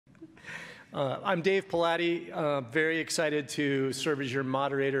I'm Dave Pilati, very excited to serve as your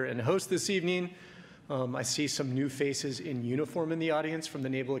moderator and host this evening. I see some new faces in uniform in the audience from the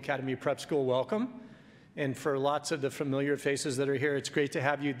Naval Academy Prep School. Welcome. And for lots of the familiar faces that are here, it's great to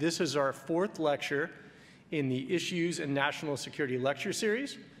have you. This is our fourth lecture in the Issues in National Security lecture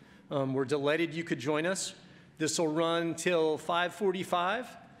series. We're delighted you could join us. This will run till 5:45.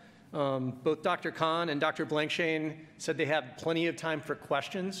 Both Dr. Cohn and Dr. Blankshain said they have plenty of time for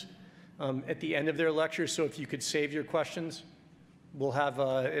questions at the end of their lecture, so if you could save your questions, we'll have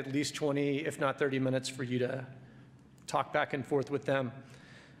at least 20, if not 30 minutes for you to talk back and forth with them.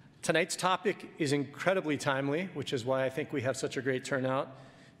 Tonight's topic is incredibly timely, which is why I think we have such a great turnout,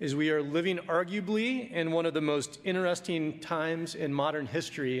 is we are living arguably in one of the most interesting times in modern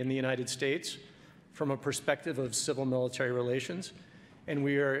history in the United States from a perspective of civil-military relations. And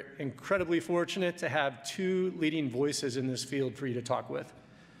we are incredibly fortunate to have two leading voices in this field for you to talk with.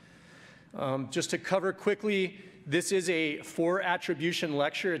 Just to cover quickly, this is a 4-attribution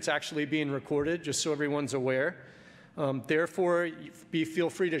lecture. It's actually being recorded, just so everyone's aware. Therefore, feel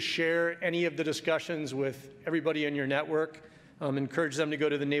free to share any of the discussions with everybody in your network. Encourage them to go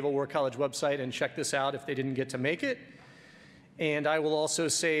to the Naval War College website and check this out if they didn't get to make it. And I will also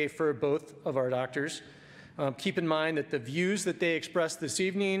say for both of our doctors, keep in mind that the views that they express this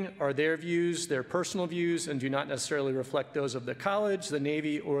evening are their views, their personal views, and do not necessarily reflect those of the college, the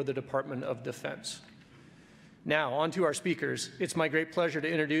Navy, or the Department of Defense. Now, on to our speakers. It's my great pleasure to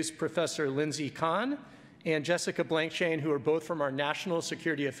introduce Professor Lindsay Cohn and Jessica Blankshain, who are both from our National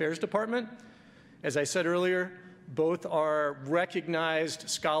Security Affairs Department. As I said earlier, both are recognized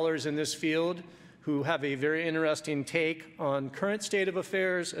scholars in this field who have a very interesting take on current state of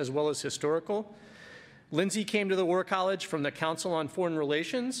affairs as well as historical. Lindsay came to the War College from the Council on Foreign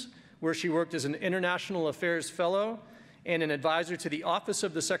Relations, where she worked as an International Affairs Fellow and an advisor to the Office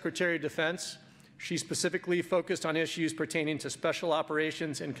of the Secretary of Defense. She specifically focused on issues pertaining to special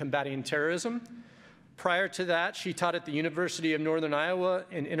operations and combating terrorism. Prior to that, she taught at the University of Northern Iowa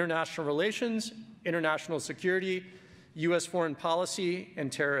in international relations, international security, U.S. foreign policy,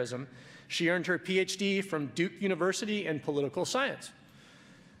 and terrorism. She earned her PhD from Duke University in political science.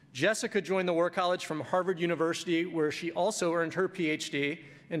 Jessica joined the War College from Harvard University, where she also earned her PhD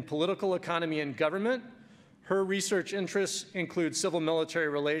in political economy and government. Her research interests include civil-military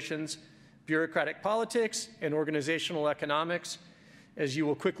relations, bureaucratic politics, and organizational economics. As you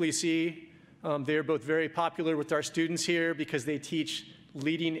will quickly see, they are both very popular with our students here because they teach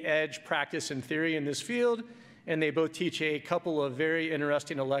leading-edge practice and theory in this field, and they both teach a couple of very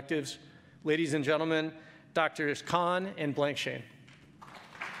interesting electives. Ladies and gentlemen, Drs. Cohn and Blankshain.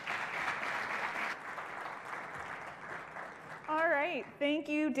 All right, thank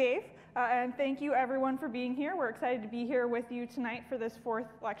you, Dave, and thank you everyone for being here. We're excited to be here with you tonight for this 4th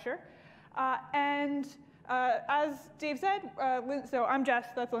lecture. As Dave said, so I'm Jess,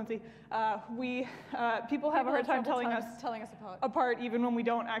 that's Lindsay. People have a hard time telling us apart even when we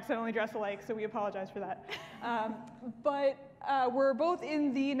don't accidentally dress alike, so we apologize for that. But we're both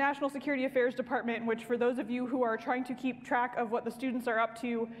in the National Security Affairs Department, which for those of you who are trying to keep track of what the students are up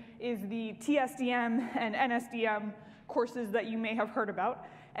to is the TSDM and NSDM courses that you may have heard about.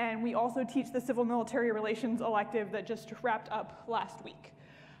 And we also teach the Civil Military Relations elective that just wrapped up last week.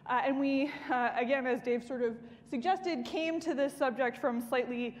 And we, again, as Dave sort of suggested, came to this subject from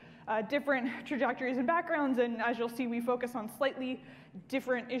slightly different trajectories and backgrounds, and as you'll see, we focus on slightly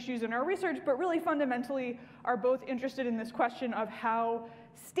different issues in our research, but really fundamentally are both interested in this question of how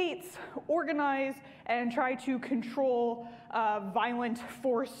states organize and try to control violent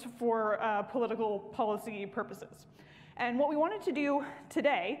force for political policy purposes. And what we wanted to do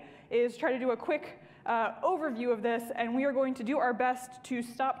today is try to do a quick overview of this, and we are going to do our best to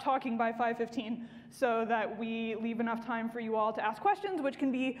stop talking by 5:15 so that we leave enough time for you all to ask questions, which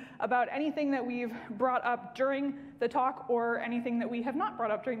can be about anything that we've brought up during the talk or anything that we have not brought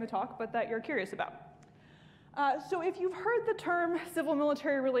up during the talk but that you're curious about. So if you've heard the term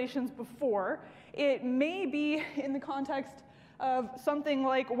civil-military relations before, it may be in the context of something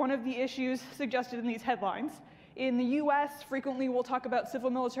like one of the issues suggested in these headlines. In the US, frequently we'll talk about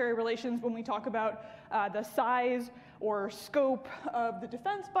civil-military relations when we talk about the size or scope of the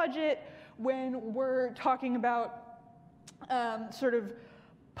defense budget, when we're talking about sort of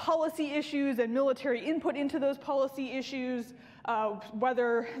policy issues and military input into those policy issues,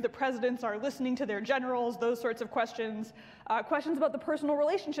 whether the presidents are listening to their generals, those sorts of questions, questions about the personal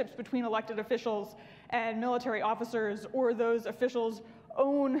relationships between elected officials and military officers, or those officials'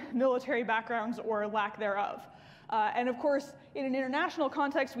 own military backgrounds or lack thereof. And of course, in an international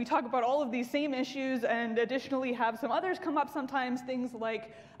context, we talk about all of these same issues and additionally have some others come up sometimes, things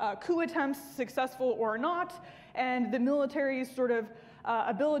like coup attempts, successful or not, and the military's sort of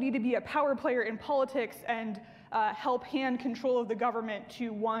ability to be a power player in politics and help hand control of the government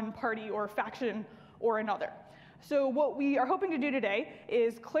to one party or faction or another. So what we are hoping to do today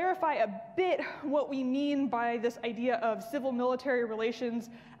is clarify a bit what we mean by this idea of civil-military relations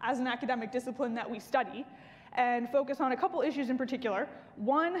as an academic discipline that we study, and focus on a couple issues in particular.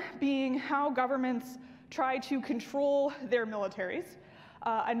 One being how governments try to control their militaries.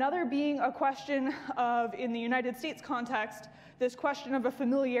 Another being a question of, in the United States context, this question of a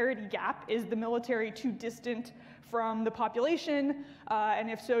familiarity gap. Is the military too distant from the population? And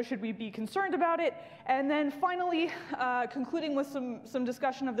if so, should we be concerned about it? And then finally, concluding with some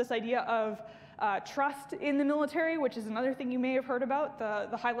discussion of this idea of trust in the military, which is another thing you may have heard about,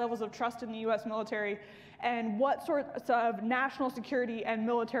 the high levels of trust in the US military, and what sorts of national security and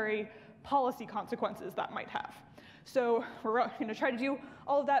military policy consequences that might have. So we're going to try to do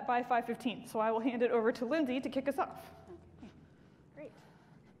all of that by 5:15. So I will hand it over to Lindsay to kick us off. Great.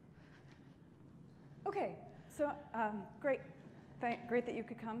 Okay, so great that you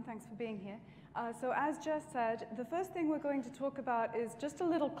could come. Thanks for being here. So as Jess said, the first thing we're going to talk about is just a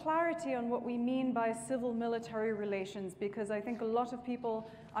little clarity on what we mean by civil-military relations, because I think a lot of people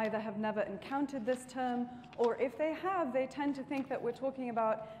either have never encountered this term, or if they have, they tend to think that we're talking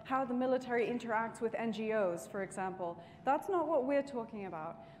about how the military interacts with NGOs, for example. That's not what we're talking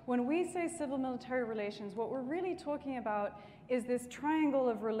about. When we say civil-military relations, what we're really talking about is this triangle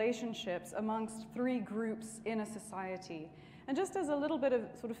of relationships amongst three groups in a society. And just as a little bit of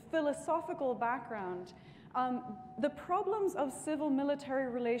sort of philosophical background, the problems of civil-military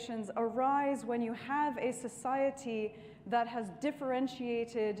relations arise when you have a society that has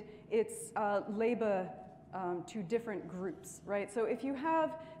differentiated its labor to different groups, right? So if you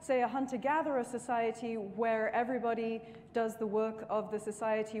have, say, a hunter-gatherer society where everybody does the work of the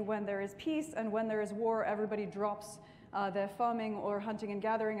society when there is peace, and when there is war, everybody drops their farming or hunting and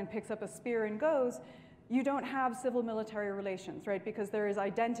gathering and picks up a spear and goes, you don't have civil-military relations, right? Because there is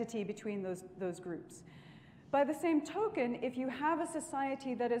identity between those groups. By the same token, if you have a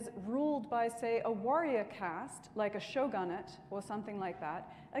society that is ruled by, say, a warrior caste, like a shogunate or something like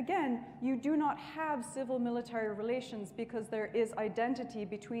that, again, you do not have civil-military relations because there is identity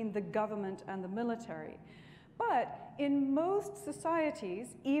between the government and the military. But in most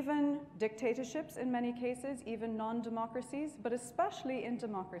societies, even dictatorships in many cases, even non-democracies, but especially in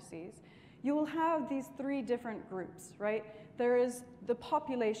democracies, you will have these three different groups, right? There is the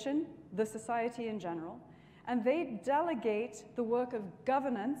population, the society in general, and they delegate the work of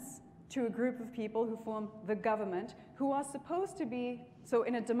governance to a group of people who form the government, who are supposed to be, so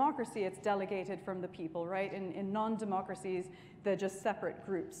in a democracy, it's delegated from the people, right? In non-democracies, they're just separate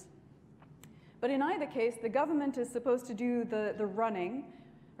groups. But in either case, the government is supposed to do the running,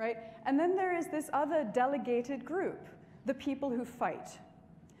 right? And then there is this other delegated group, the people who fight.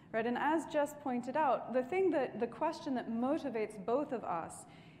 Right, and as Jess pointed out, the question that motivates both of us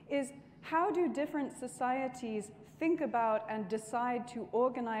is how do different societies think about and decide to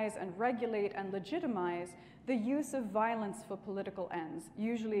organize and regulate and legitimize the use of violence for political ends,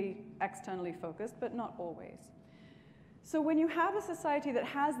 usually externally focused, but not always. So when you have a society that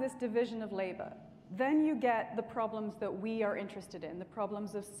has this division of labor, then you get the problems that we are interested in, the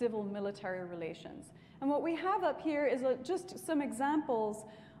problems of civil-military relations. And what we have up here is just some examples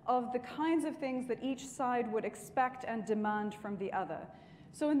of the kinds of things that each side would expect and demand from the other.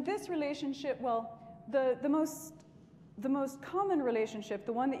 So in this relationship, well, the most common relationship,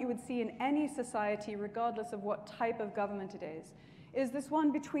 the one that you would see in any society, regardless of what type of government it is this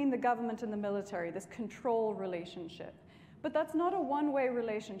one between the government and the military, this control relationship. But that's not a one-way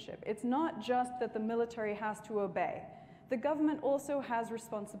relationship. It's not just that the military has to obey. The government also has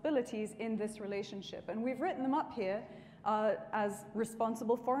responsibilities in this relationship, and we've written them up here as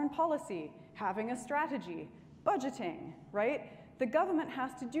responsible foreign policy, having a strategy, budgeting, right? The government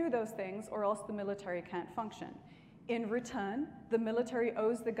has to do those things or else the military can't function. In return, the military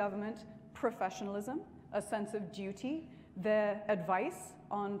owes the government professionalism, a sense of duty, their advice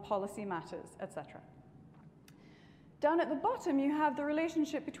on policy matters, etc. Down at the bottom, you have the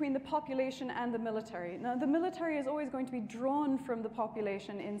relationship between the population and the military. Now, the military is always going to be drawn from the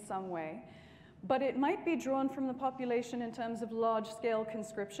population in some way, but it might be drawn from the population in terms of large-scale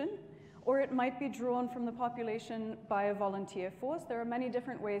conscription, or it might be drawn from the population by a volunteer force. There are many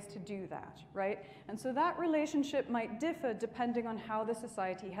different ways to do that, right? And so that relationship might differ depending on how the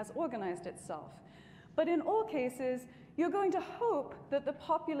society has organized itself. But in all cases, you're going to hope that the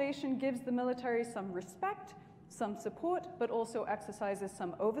population gives the military some respect, some support, but also exercises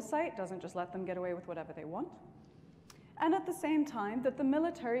some oversight, doesn't just let them get away with whatever they want. And at the same time, that the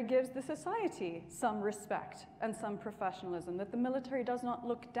military gives the society some respect and some professionalism, that the military does not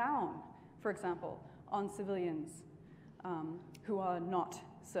look down, for example, on civilians who are not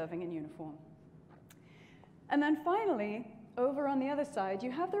serving in uniform. And then finally, over on the other side,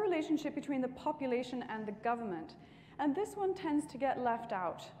 you have the relationship between the population and the government. And this one tends to get left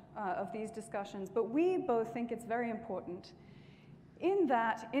out of these discussions, but we both think it's very important in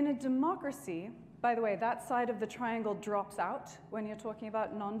that in a democracy, by the way, that side of the triangle drops out when you're talking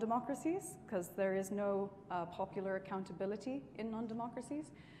about non-democracies, because there is no popular accountability in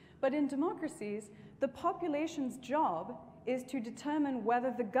non-democracies. But in democracies, the population's job is to determine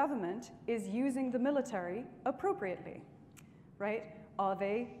whether the government is using the military appropriately, right? Are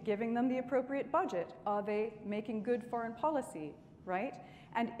they giving them the appropriate budget? Are they making good foreign policy, right?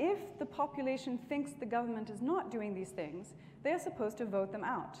 And if the population thinks the government is not doing these things, they're supposed to vote them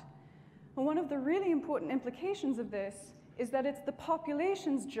out. And one of the really important implications of this is that it's the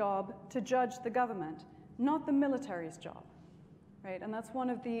population's job to judge the government, not the military's job, right? And that's one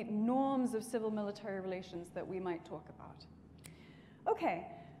of the norms of civil-military relations that we might talk about. Okay,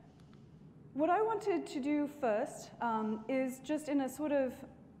 what I wanted to do first is just in a sort of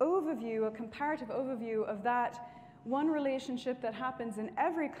overview, a comparative overview of that one relationship that happens in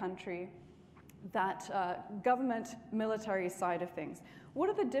every country, that government-military side of things. What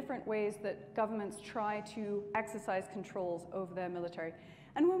are the different ways that governments try to exercise controls over their military?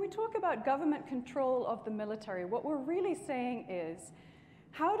 And when we talk about government control of the military, what we're really saying is,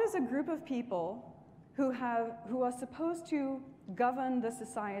 how does a group of people who are supposed to govern the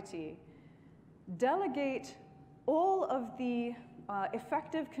society delegate all of the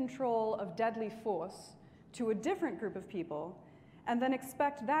effective control of deadly force to a different group of people, and then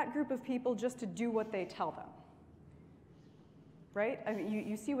expect that group of people just to do what they tell them? Right? I mean,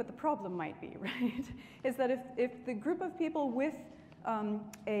 you see what the problem might be, right? Is that if the group of people with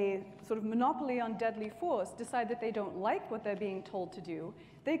a sort of monopoly on deadly force decide that they don't like what they're being told to do,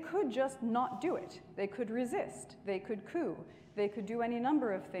 they could just not do it. They could resist. They could coup. They could do any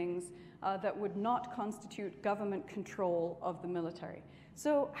number of things that would not constitute government control of the military.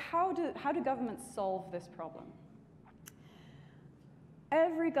 So how do governments solve this problem?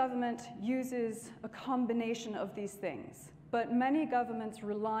 Every government uses a combination of these things, but many governments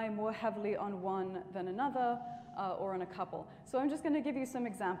rely more heavily on one than another, or on a couple. So I'm just going to give you some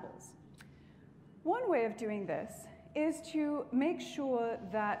examples. One way of doing this is to make sure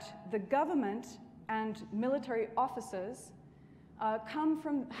that the government and military officers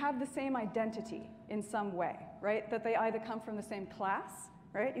have the same identity in some way, right? That they either come from the same class,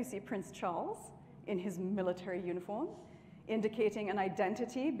 right? You see Prince Charles in his military uniform, indicating an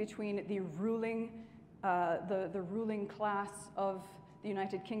identity between the ruling class of the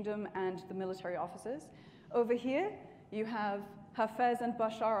United Kingdom and the military officers. Over here, you have Hafez and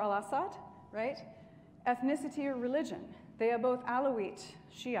Bashar al-Assad, right? Ethnicity or religion. They are both Alawite,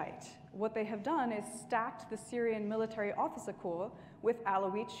 Shiite. What they have done is stacked the Syrian military officer corps with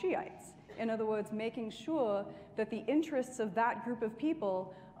Alawite Shiites. In other words, making sure that the interests of that group of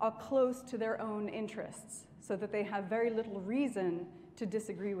people are close to their own interests, so that they have very little reason to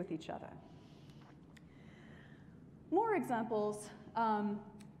disagree with each other. More examples,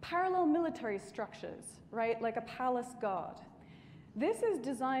 parallel military structures, right? Like a palace guard. This is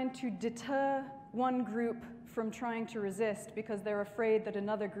designed to deter one group from trying to resist because they're afraid that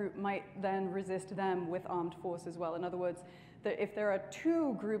another group might then resist them with armed force as well. In other words, that if there are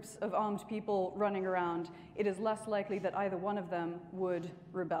two groups of armed people running around, it is less likely that either one of them would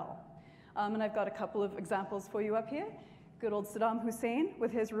rebel. And I've got a couple of examples for you up here. Good old Saddam Hussein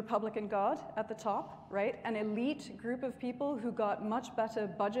with his Republican Guard at the top, right? An elite group of people who got much better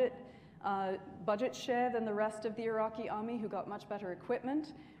budget share than the rest of the Iraqi army, who got much better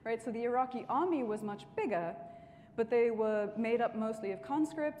equipment, right? So the Iraqi army was much bigger, but they were made up mostly of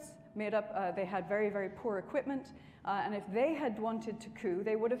conscripts, they had very, very poor equipment, and if they had wanted to coup,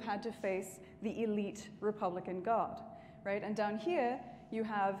 they would have had to face the elite Republican Guard, right? And down here, you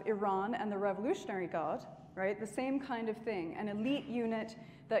have Iran and the Revolutionary Guard, right? The same kind of thing, an elite unit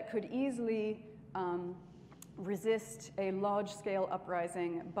that could easily resist a large-scale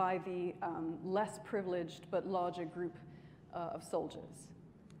uprising by the less privileged but larger group of soldiers.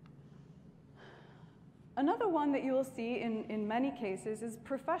 Another one that you will see in many cases is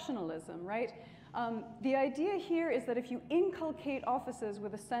professionalism, right? The idea here is that if you inculcate officers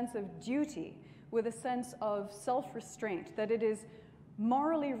with a sense of duty, with a sense of self-restraint, that it is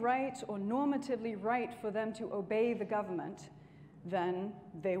morally right or normatively right for them to obey the government, then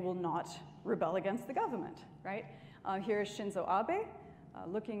they will not rebel against the government, right? Here is Shinzo Abe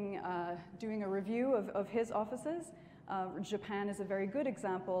doing a review of his officers. Japan is a very good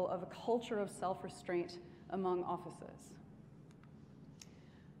example of a culture of self-restraint among officers.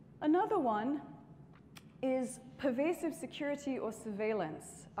 Another one is pervasive security or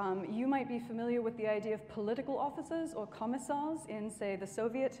surveillance. You might be familiar with the idea of political officers or commissars in, say, the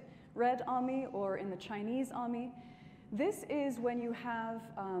Soviet Red Army or in the Chinese Army. This is when you have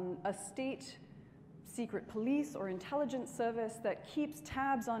a state secret police or intelligence service that keeps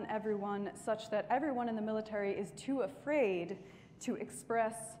tabs on everyone such that everyone in the military is too afraid to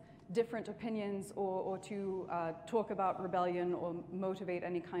express different opinions or to talk about rebellion or motivate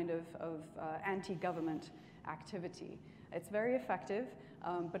any kind of anti-government activity. It's very effective,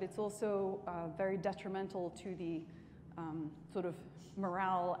 but it's also very detrimental to the sort of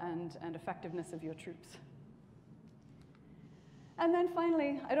morale and effectiveness of your troops. And then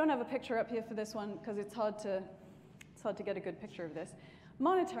finally, I don't have a picture up here for this one because it's hard to get a good picture of this.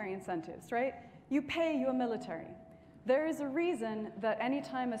 Monetary incentives, right? You pay your military. There is a reason that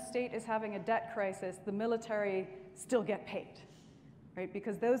anytime a state is having a debt crisis, the military still get paid, right?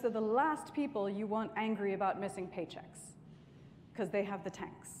 Because those are the last people you want angry about missing paychecks, because they have the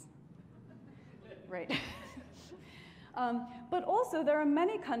tanks, right? But also, there are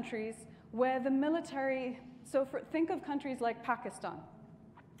many countries where the military, think of countries like Pakistan,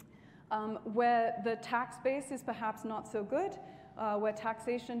 where the tax base is perhaps not so good, where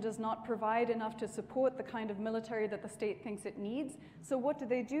taxation does not provide enough to support the kind of military that the state thinks it needs. So what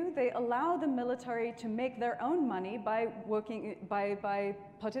do? They allow the military to make their own money by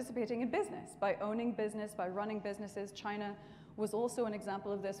participating in business, by owning business, by running businesses. China was also an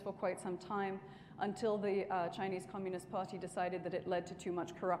example of this for quite some time until the Chinese Communist Party decided that it led to too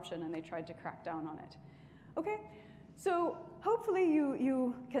much corruption and they tried to crack down on it. Okay, so hopefully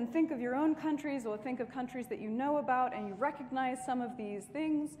you can think of your own countries or think of countries that you know about and you recognize some of these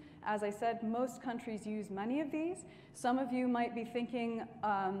things. As I said, most countries use many of these. Some of you might be thinking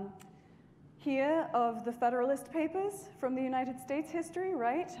here of the Federalist Papers from the United States history,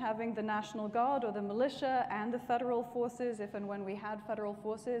 right? Having the National Guard or the militia and the federal forces, if and when we had federal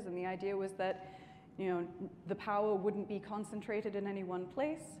forces, and the idea was that, you know, the power wouldn't be concentrated in any one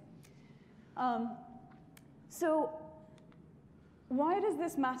place. So why does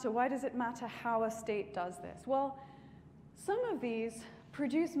this matter? Why does it matter how a state does this? Well, some of these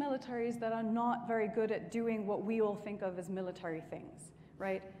produce militaries that are not very good at doing what we all think of as military things,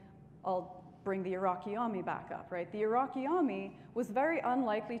 right? I'll bring the Iraqi army back up, right? The Iraqi army was very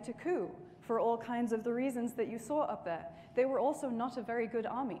unlikely to coup for all kinds of the reasons that you saw up there. They were also not a very good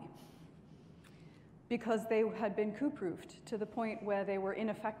army because they had been coup-proofed to the point where they were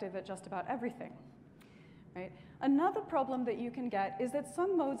ineffective at just about everything. Right? Another problem that you can get is that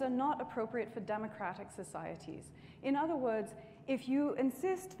some modes are not appropriate for democratic societies. In other words, if you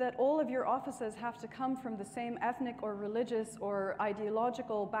insist that all of your officers have to come from the same ethnic or religious or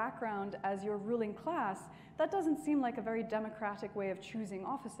ideological background as your ruling class, that doesn't seem like a very democratic way of choosing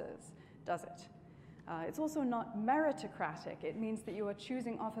officers, does it? It's also not meritocratic. It means that you are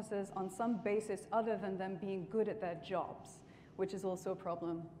choosing officers on some basis other than them being good at their jobs, which is also a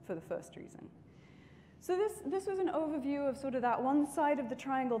problem for the first reason. So this was an overview of sort of that one side of the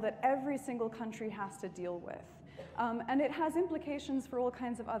triangle that every single country has to deal with. And it has implications for all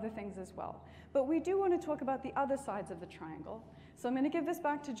kinds of other things as well. But we do want to talk about the other sides of the triangle. So I'm going to give this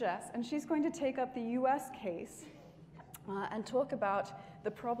back to Jess, and she's going to take up the US case and talk about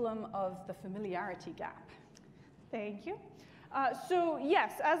the problem of the familiarity gap. Thank you. So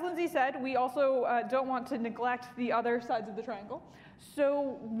yes, as Lindsay said, we also don't want to neglect the other sides of the triangle.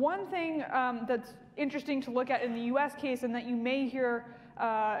 So one thing that's interesting to look at in the US case, and that you may hear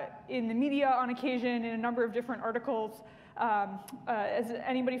in the media on occasion in a number of different articles, is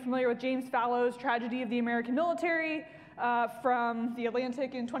anybody familiar with James Fallow's Tragedy of the American Military from The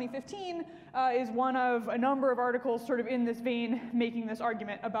Atlantic in 2015, is one of a number of articles sort of in this vein making this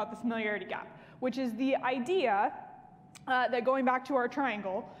argument about the familiarity gap, which is the idea that, going back to our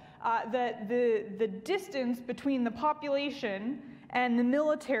triangle, that the distance between the population and the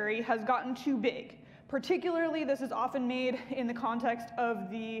military has gotten too big. Particularly, this is often made in the context of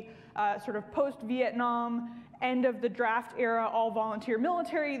the sort of post-Vietnam, end of the draft era, all-volunteer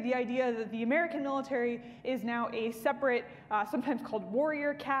military, the idea that the American military is now a separate, sometimes called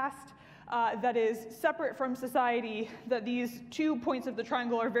warrior caste, that is separate from society, that these 2 points of the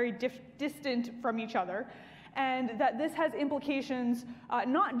triangle are very distant from each other, and that this has implications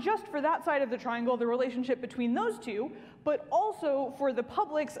not just for that side of the triangle, the relationship between those two, but also for the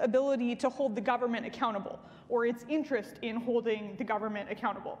public's ability to hold the government accountable, or its interest in holding the government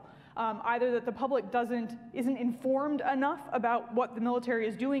accountable. Either that the public isn't informed enough about what the military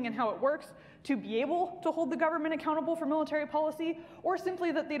is doing and how it works to be able to hold the government accountable for military policy, or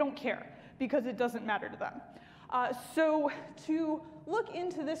simply that they don't care because it doesn't matter to them. So to look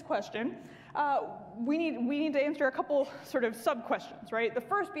into this question, we need to answer a couple sort of sub-questions, right? The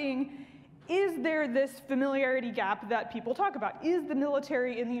first being, is there this familiarity gap that people talk about? Is the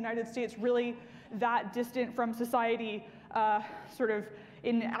military in the United States really that distant from society, sort of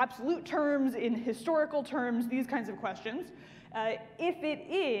in absolute terms, in historical terms, these kinds of questions? If it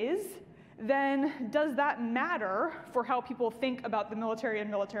is, then does that matter for how people think about the military and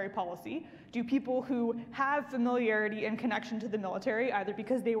military policy? Do people who have familiarity and connection to the military, either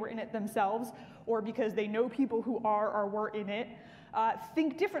because they were in it themselves or because they know people who are or were in it,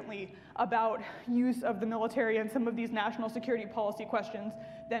 think differently about use of the military and some of these national security policy questions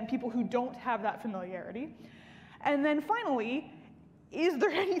than people who don't have that familiarity? And then finally, is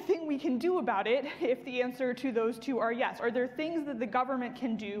there anything we can do about it if the answer to those two are yes? Are there things that the government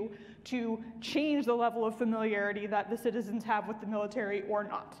can do to change the level of familiarity that the citizens have with the military or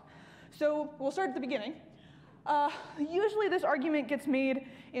not? So we'll start at the beginning. Usually this argument gets made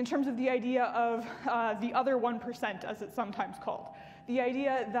in terms of the idea of the other 1%, as it's sometimes called. The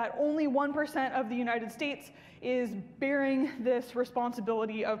idea that only 1% of the United States is bearing this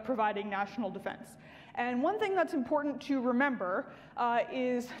responsibility of providing national defense. And one thing that's important to remember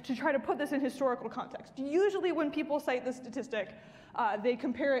is to try to put this in historical context. Usually when people cite this statistic, they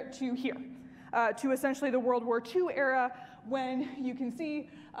compare it to here, to essentially the World War II era, when you can see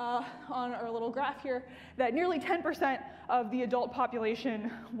on our little graph here that nearly 10% of the adult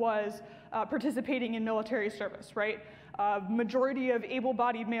population was participating in military service, right? Majority of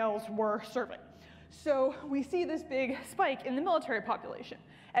able-bodied males were serving. So we see this big spike in the military population.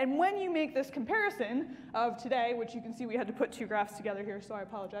 And when you make this comparison of today, which you can see we had to put two graphs together here, so I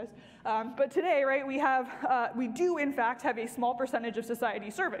apologize. But today, right, we do in fact have a small percentage of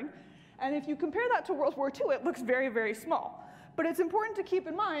society serving. And if you compare that to World War II, it looks very, very small. But it's important to keep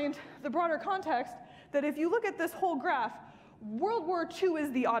in mind the broader context that if you look at this whole graph, World War II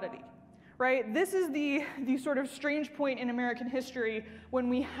is the oddity, right? This is the sort of strange point in American history when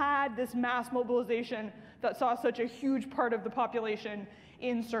we had this mass mobilization that saw such a huge part of the population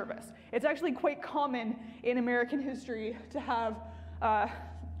in service. It's actually quite common in American history to have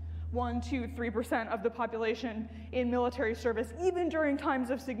 1, 2, 3% of the population in military service, even during times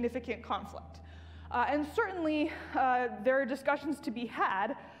of significant conflict. And certainly, there are discussions to be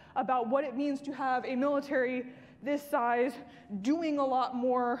had about what it means to have a military this size doing a lot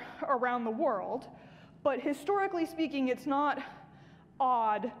more around the world. But historically speaking, it's not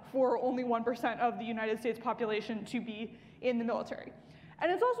odd for only 1% of the United States population to be in the military.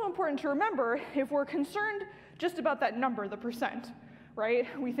 And it's also important to remember, if we're concerned just about that number, the percent, right?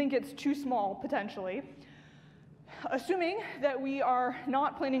 We think it's too small, potentially. Assuming that we are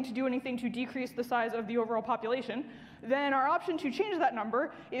not planning to do anything to decrease the size of the overall population, then our option to change that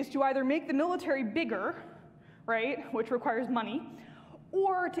number is to either make the military bigger, right, which requires money,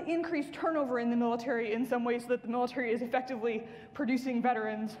 or to increase turnover in the military in some way so that the military is effectively producing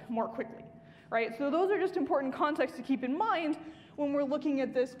veterans more quickly, right? So those are just important contexts to keep in mind when we're looking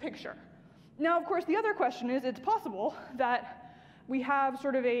at this picture. Now, of course, the other question is, it's possible that we have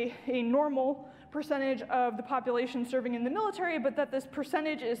sort of a normal percentage of the population serving in the military, but that this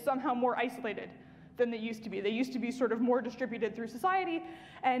percentage is somehow more isolated than they used to be. They used to be sort of more distributed through society,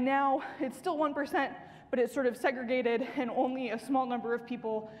 and now it's still 1%, but it's sort of segregated, and only a small number of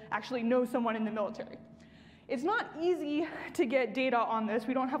people actually know someone in the military. It's not easy to get data on this.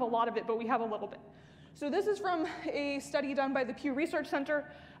 We don't have a lot of it, but we have a little bit. So this is from a study done by the Pew Research Center,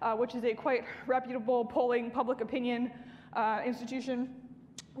 which is a quite reputable polling public opinion institution,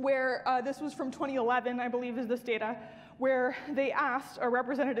 where this was from 2011, I believe is this data, where they asked a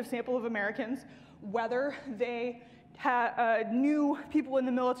representative sample of Americans whether they knew people in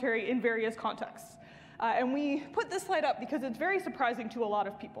the military in various contexts. And we put this slide up because it's very surprising to a lot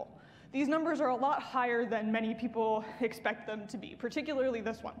of people. These numbers are a lot higher than many people expect them to be, particularly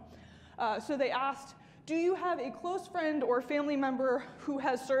this one. So they asked, do you have a close friend or family member who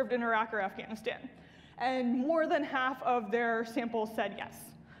has served in Iraq or Afghanistan? And more than half of their samples said yes.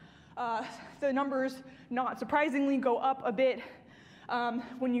 The numbers, not surprisingly, go up a bit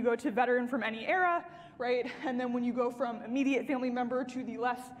when you go to veteran from any era, right? And then when you go from immediate family member to the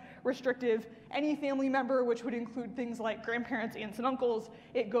less restrictive any family member, which would include things like grandparents, aunts, and uncles,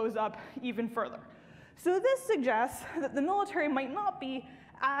 it goes up even further. So this suggests that the military might not be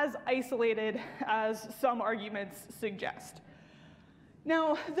as isolated as some arguments suggest.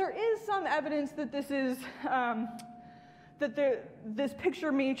 Now, there is some evidence that this is that this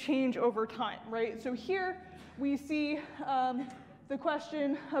picture may change over time, right? So here we see the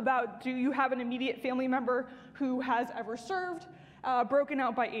question about, do you have an immediate family member who has ever served, broken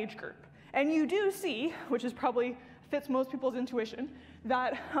out by age group. And you do see, which is probably fits most people's intuition,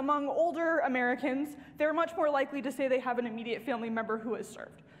 that among older Americans, they're much more likely to say they have an immediate family member who has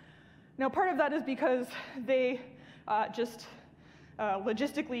served. Now, part of that is because they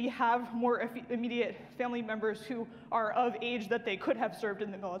logistically have more immediate family members who are of age that they could have served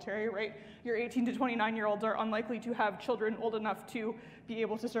in the military, right? Your 18 to 29-year-olds are unlikely to have children old enough to be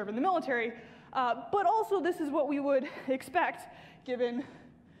able to serve in the military. But also, this is what we would expect, given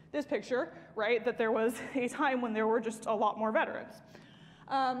this picture, right? That there was a time when there were just a lot more veterans.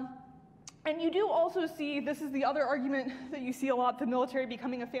 And you do also see, this is the other argument that you see a lot, the military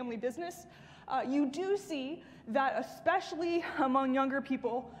becoming a family business. You do see that especially among younger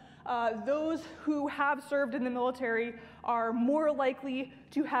people, those who have served in the military are more likely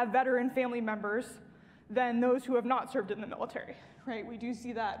to have veteran family members than those who have not served in the military, right? We do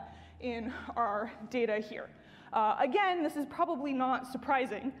see that in our data here. Again, this is probably not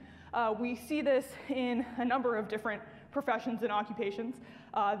surprising. We see this in a number of different professions and occupations,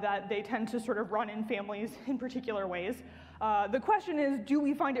 that they tend to sort of run in families in particular ways. The question is, do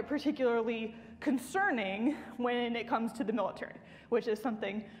we find it particularly concerning when it comes to the military, which is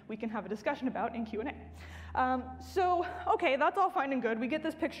something we can have a discussion about in Q&A. So, okay, that's all fine and good. We get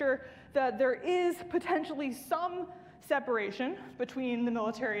this picture that there is potentially some separation between the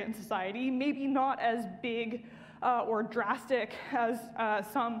military and society, maybe not as big or drastic as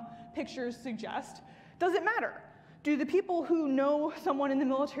some pictures suggest. Does it matter? Do the people who know someone in the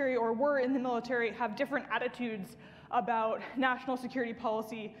military or were in the military have different attitudes about national security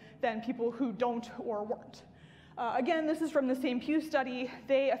policy than people who don't or weren't? Again, this is from the same Pew study.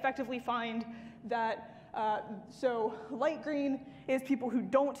 They effectively find that, so light green is people who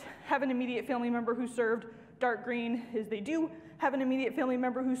don't have an immediate family member who served. Dark green is they do have an immediate family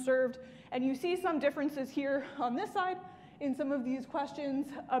member who served. And you see some differences here on this side in some of these questions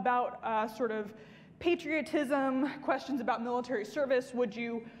about sort of patriotism, questions about military service. Would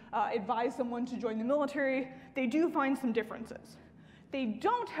you advise someone to join the military? They do find some differences. They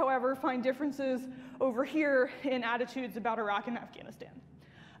don't, however, find differences over here in attitudes about Iraq and Afghanistan.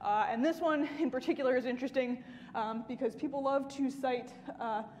 And this one in particular is interesting because people love to cite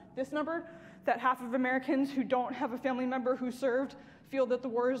this number, that half of Americans who don't have a family member who served feel that the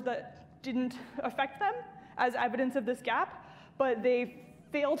wars that didn't affect them as evidence of this gap, but they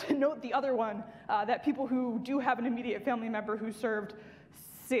fail to note the other one, that people who do have an immediate family member who served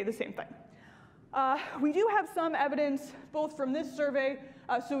say the same thing. We do have some evidence, both from this survey,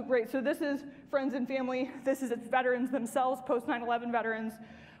 so this is friends and family, this is veterans themselves, post 9/11 veterans.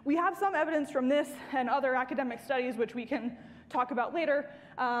 We have some evidence from this and other academic studies, which we can talk about later,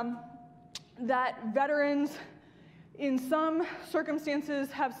 that veterans in some circumstances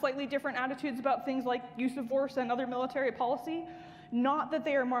have slightly different attitudes about things like use of force and other military policy. Not that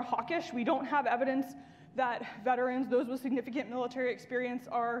they are more hawkish. We don't have evidence that veterans, those with significant military experience,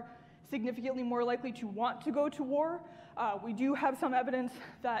 are significantly more likely to want to go to war. We do have some evidence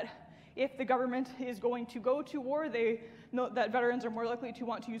that if the government is going to go to war, they note that veterans are more likely to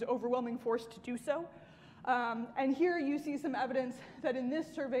want to use overwhelming force to do so. And here you see some evidence that in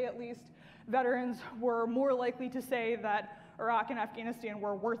this survey, at least, veterans were more likely to say that Iraq and Afghanistan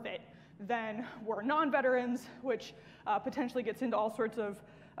were worth it than were non-veterans, which potentially gets into all sorts of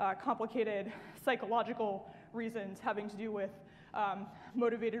complicated psychological reasons having to do with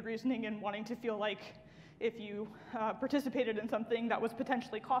motivated reasoning and wanting to feel like if you participated in something that was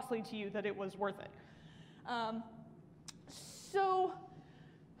potentially costly to you, that it was worth it. So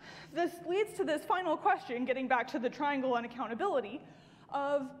this leads to this final question, getting back to the triangle and accountability,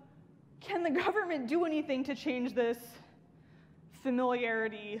 of can the government do anything to change this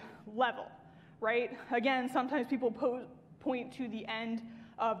familiarity level, right? Again, sometimes people point to the end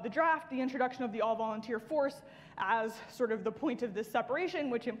of the draft, the introduction of the all-volunteer force, as sort of the point of this separation,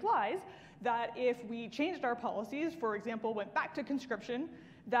 which implies that if we changed our policies, for example, went back to conscription,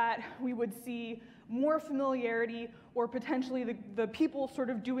 that we would see more familiarity or potentially the people sort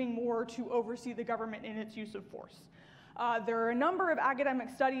of doing more to oversee the government in its use of force. There are a number of academic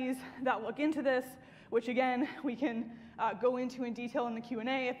studies that look into this, which again, we can go into in detail in the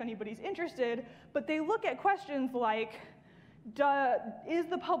Q&A if anybody's interested, but they look at questions like, is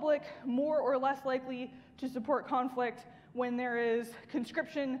the public more or less likely to support conflict when there is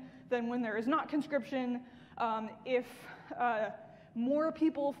conscription than when there is not conscription? If more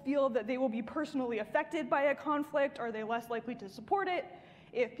people feel that they will be personally affected by a conflict, are they less likely to support it?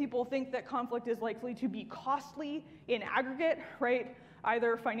 if people think that conflict is likely to be costly in aggregate, right,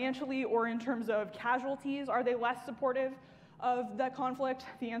 either financially or in terms of casualties, are they less supportive of that conflict?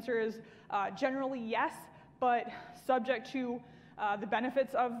 The answer is generally yes, but subject to the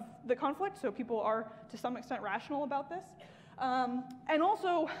benefits of the conflict, so people are to some extent rational about this. And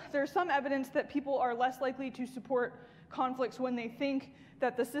also, there's some evidence that people are less likely to support conflicts when they think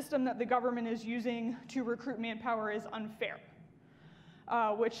that the system that the government is using to recruit manpower is unfair,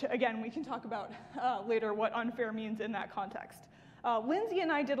 which, again, we can talk about later what unfair means in that context. Lindsay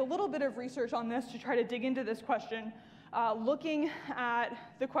and I did a little bit of research on this to try to dig into this question, looking at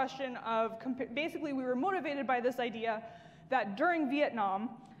the question of, basically we were motivated by this idea that during Vietnam,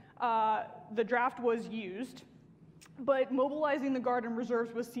 the draft was used, but mobilizing the Guard and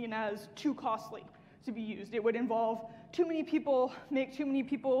Reserves was seen as too costly to be used. It would involve too many people, make too many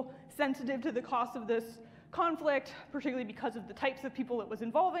people sensitive to the cost of this conflict, particularly because of the types of people it was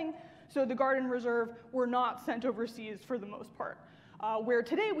involving. So the Guard and Reserve were not sent overseas for the most part. Where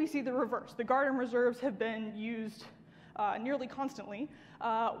today we see the reverse. The Guard and Reserves have been used nearly constantly,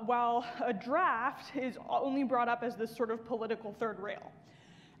 while a draft is only brought up as this sort of political third rail.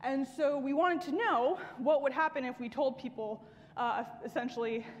 And so we wanted to know what would happen if we told people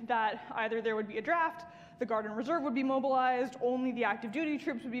essentially that either there would be a draft, the Guard and Reserve would be mobilized, only the active duty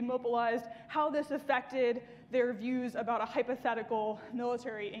troops would be mobilized, how this affected their views about a hypothetical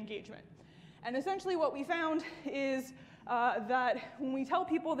military engagement. And essentially what we found is that when we tell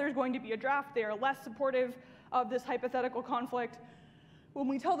people there's going to be a draft, they are less supportive of this hypothetical conflict. When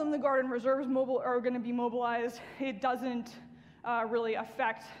we tell them the Guard and Reserves are going to be mobilized, it doesn't really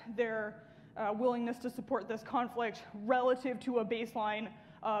affect their willingness to support this conflict relative to a baseline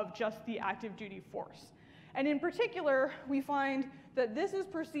of just the active duty force. And in particular, we find that this is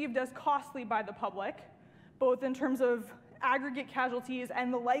perceived as costly by the public, both in terms of aggregate casualties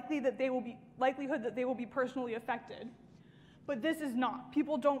and the likelihood that they will be personally affected. But this is not.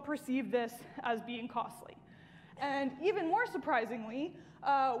 People don't perceive this as being costly. And even more surprisingly,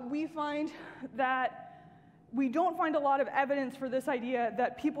 we find that we don't find a lot of evidence for this idea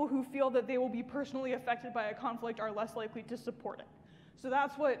that people who feel that they will be personally affected by a conflict are less likely to support it. So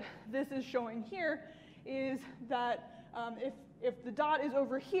that's what this is showing here, is that if the dot is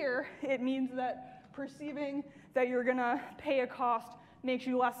over here, it means that perceiving that you're going to pay a cost makes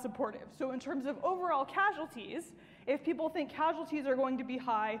you less supportive. So in terms of overall casualties, if people think casualties are going to be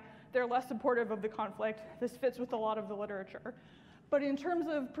high, they're less supportive of the conflict. This fits with a lot of the literature. But in terms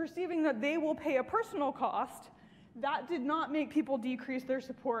of perceiving that they will pay a personal cost, that did not make people decrease their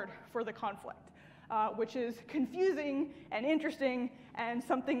support for the conflict, which is confusing and interesting and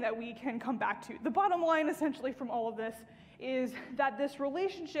something that we can come back to. The bottom line, essentially, from all of this is that this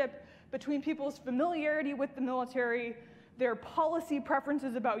relationship between people's familiarity with the military, their policy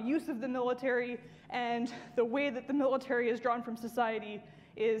preferences about use of the military, and the way that the military is drawn from society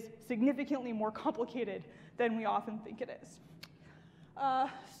is significantly more complicated than we often think it is.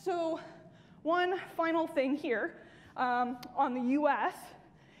 So one final thing here on the US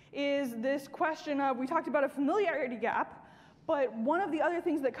is this question of, we talked about a familiarity gap, but one of the other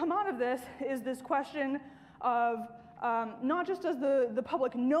things that come out of this is this question of not just does the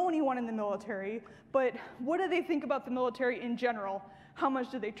public know anyone in the military, but what do they think about the military in general? How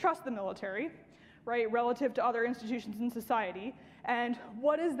much do they trust the military, right, relative to other institutions in society? And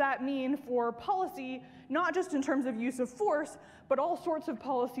what does that mean for policy, not just in terms of use of force, but all sorts of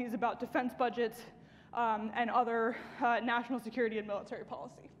policies about defense budgets and other national security and military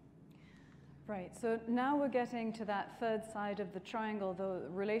policy? Right, so now we're getting to that third side of the triangle, the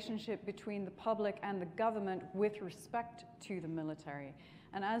relationship between the public and the government with respect to the military.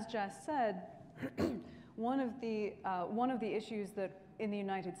 And as Jess said, one of the issues that in the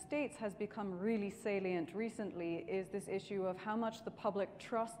United States has become really salient recently is this issue of how much the public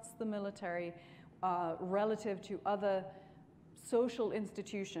trusts the military relative to other social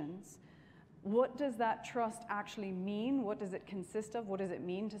institutions. What does that trust actually mean? What does it consist of? What does it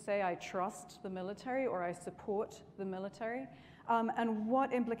mean to say I trust the military or I support the military? And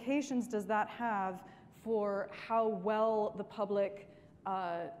what implications does that have for how well the public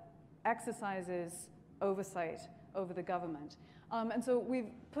exercises oversight over the government? And so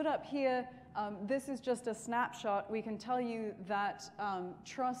we've put up here, this is just a snapshot. We can tell you that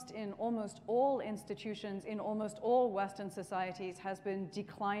trust in almost all institutions, in almost all Western societies, has been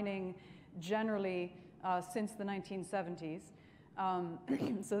declining generally since the 1970s.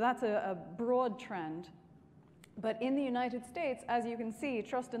 So that's a broad trend. But in the United States, as you can see,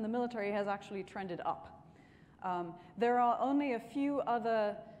 trust in the military has actually trended up. There are only a few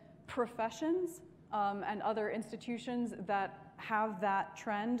other professions and other institutions that have that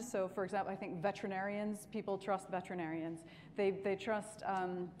trend. So for example, I think veterinarians, people trust veterinarians. They trust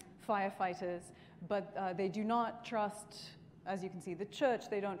firefighters, but they do not trust, as you can see, the church.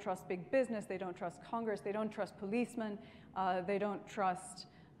 They don't trust big business. They don't trust Congress. They don't trust policemen. They don't trust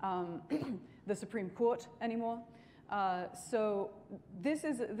the Supreme Court anymore. So this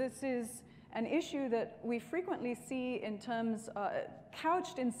is an issue that we frequently see in terms,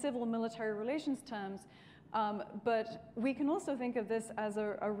 couched in civil-military relations terms, but we can also think of this as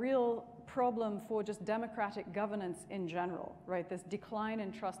a real problem for just democratic governance in general, right? This decline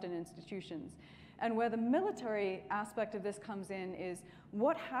in trust in institutions. And where the military aspect of this comes in is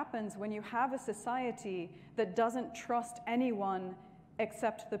what happens when you have a society that doesn't trust anyone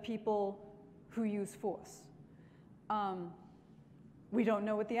except the people who use force? We don't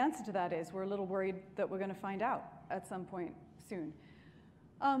know what the answer to that is. We're a little worried that we're going to find out at some point soon.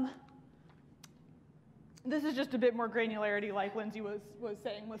 This is just a bit more granularity, like Lindsay was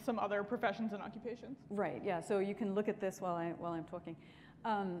saying, with some other professions and occupations. Right, yeah, so you can look at this while I'm talking.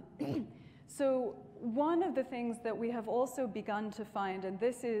 So one of the things that we have also begun to find, and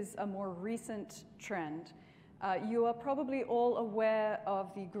this is a more recent trend, you are probably all aware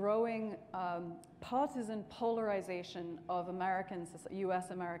of the growing partisan polarization of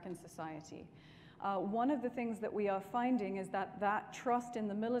US-American society. One of the things that we are finding is that trust in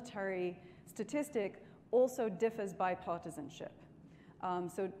the military statistic also differs by partisanship.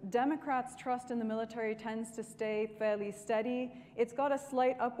 So Democrats' trust in the military tends to stay fairly steady. It's got a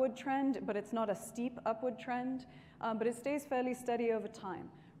slight upward trend, but it's not a steep upward trend, but it stays fairly steady over time.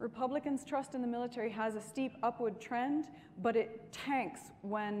 Republicans' trust in the military has a steep upward trend, but it tanks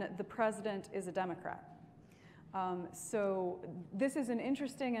when the president is a Democrat. So this is an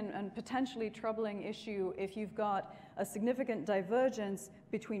interesting and potentially troubling issue if you've got a significant divergence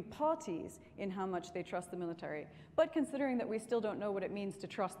between parties in how much they trust the military. But considering that we still don't know what it means to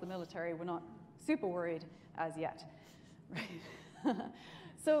trust the military, we're not super worried as yet. Right?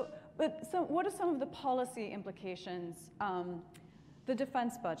 So what are some of the policy implications? The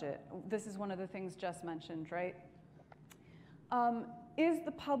defense budget, this is one of the things Jess mentioned, right? Is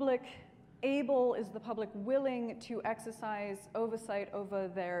the public willing to exercise oversight over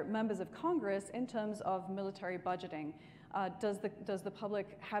their members of Congress in terms of military budgeting? Does the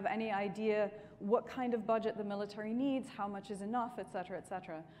public have any idea what kind of budget the military needs, how much is enough, et cetera, et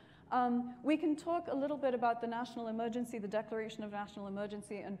cetera? We can talk a little bit about the national emergency, the declaration of national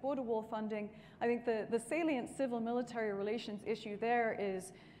emergency, and border wall funding. I think the salient civil-military relations issue there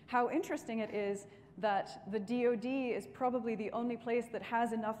is how interesting it is that the DoD is probably the only place that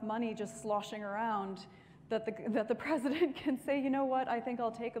has enough money just sloshing around that the president can say, you know what, I think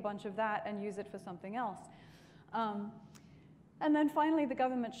I'll take a bunch of that and use it for something else. And then finally, the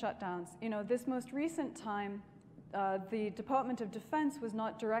government shutdowns. You know, this most recent time, the Department of Defense was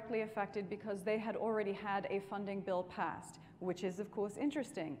not directly affected because they had already had a funding bill passed, which is, of course,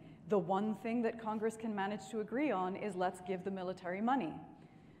 interesting. The one thing that Congress can manage to agree on is let's give the military money.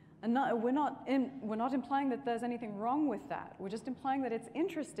 And we're not implying that there's anything wrong with that. We're just implying that it's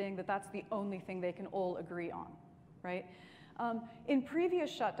interesting that that's the only thing they can all agree on, right? In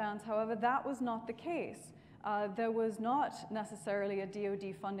previous shutdowns, however, that was not the case. There was not necessarily a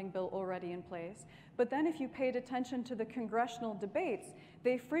DoD funding bill already in place. But then if you paid attention to the congressional debates,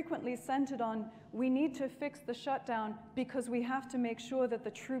 they frequently centered on, we need to fix the shutdown because we have to make sure that the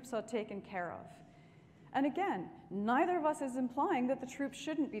troops are taken care of. And again, neither of us is implying that the troops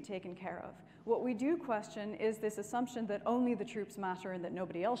shouldn't be taken care of. What we do question is this assumption that only the troops matter and that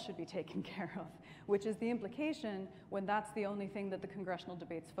nobody else should be taken care of, which is the implication when that's the only thing that the congressional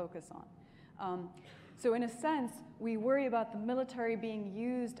debates focus on. So in a sense, we worry about the military being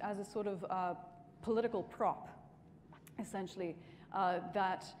used as a sort of political prop, essentially,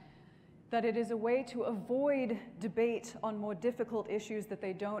 that it is a way to avoid debate on more difficult issues that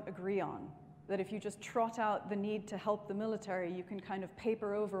they don't agree on. That if you just trot out the need to help the military, you can kind of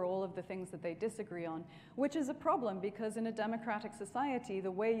paper over all of the things that they disagree on, which is a problem because in a democratic society,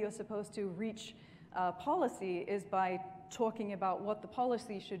 the way you're supposed to reach policy is by talking about what the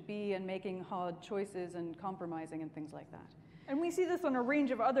policy should be and making hard choices and compromising and things like that. And we see this on a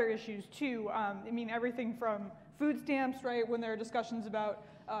range of other issues too. I mean, everything from food stamps, right? When there are discussions about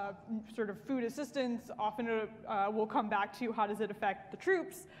sort of food assistance, often we'll come back to how does it affect the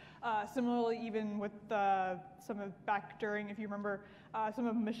troops. Similarly, even with some of back during, if you remember, some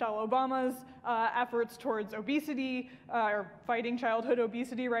of Michelle Obama's efforts towards obesity or fighting childhood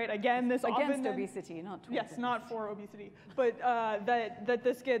obesity, right? Again, this against obesity, not towards yes, not for obesity, but that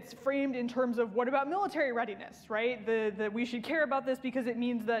this gets framed in terms of what about military readiness, right? That we should care about this because it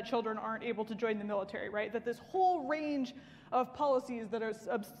means that children aren't able to join the military, right? That this whole range of policies that are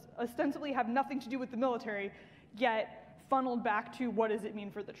ostensibly have nothing to do with the military, get funneled back to what does it mean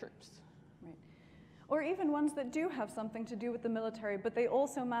for the troops. Right. Or even ones that do have something to do with the military, but they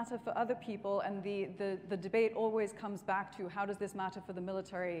also matter for other people, and the debate always comes back to how does this matter for the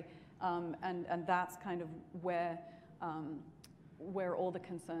military, and that's kind of where all the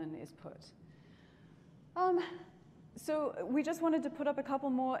concern is put. So we just wanted to put up a couple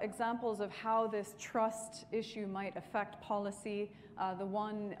more examples of how this trust issue might affect policy.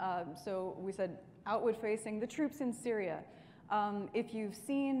 So we said outward facing, the troops in Syria. If you've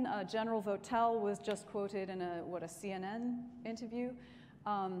seen, General Votel was just quoted in a CNN interview,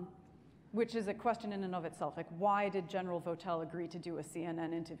 which is a question in and of itself. Like, why did General Votel agree to do a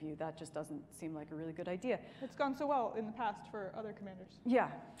CNN interview? That just doesn't seem like a really good idea. It's gone so well in the past for other commanders. Yeah.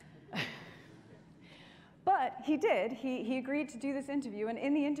 But he did. He agreed to do this interview, and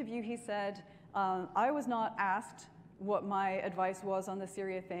in the interview he said, I was not asked what my advice was on the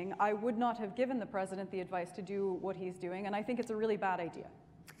Syria thing. I would not have given the president the advice to do what he's doing, and I think it's a really bad idea.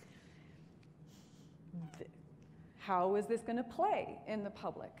 How is this going to play in the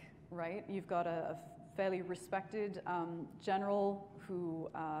public, right? You've got a fairly respected general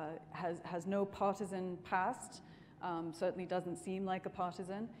who has no partisan past, certainly doesn't seem like a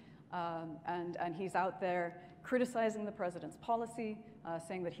partisan, and he's out there criticizing the president's policy,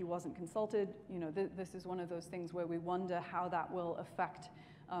 saying that he wasn't consulted. You know, this is one of those things where we wonder how that will affect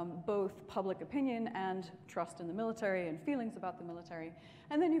both public opinion and trust in the military and feelings about the military.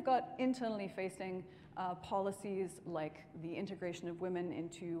 And then you've got internally facing policies like the integration of women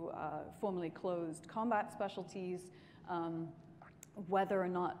into formerly closed combat specialties, whether or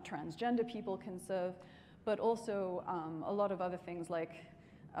not transgender people can serve, but also a lot of other things like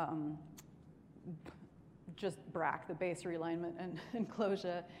just BRAC, the base realignment and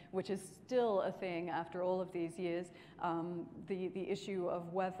closure, which is still a thing after all of these years. The issue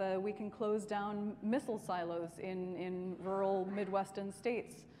of whether we can close down missile silos in rural Midwestern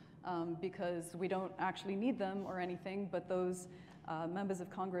states because we don't actually need them or anything, but those members of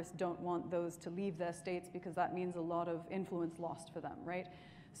Congress don't want those to leave their states because that means a lot of influence lost for them, right?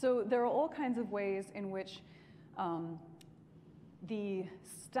 So there are all kinds of ways in which the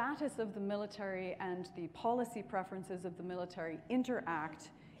status of the military and the policy preferences of the military interact,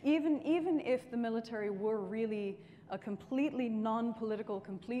 even if the military were really a completely non-political,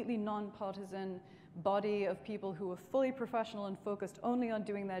 completely non-partisan body of people who were fully professional and focused only on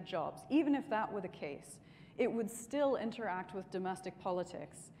doing their jobs. Even if that were the case, it would still interact with domestic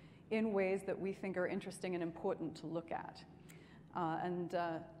politics in ways that we think are interesting and important to look at.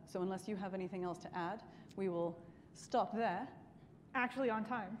 So unless you have anything else to add, we will stop there. Actually on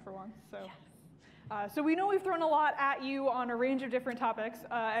time for once, so. Yes. So we know we've thrown a lot at you on a range of different topics,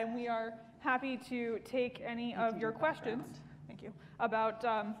 and we are happy to take any of your questions, thank you, about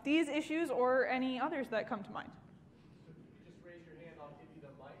these issues or any others that come to mind. So if you could just raise your hand, I'll give you the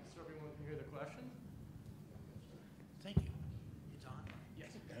mic so everyone can hear the question. Thank you. It's on?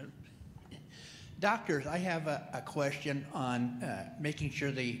 Yes. Doctors, I have a question on making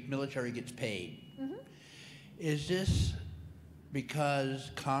sure the military gets paid. Mm-hmm. Is this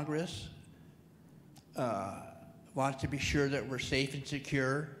because Congress wants to be sure that we're safe and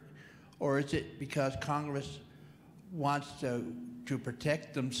secure, or is it because Congress wants to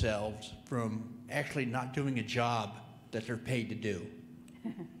protect themselves from actually not doing a job that they're paid to do,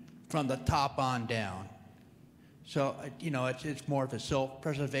 from the top on down? So, you know, it's more of a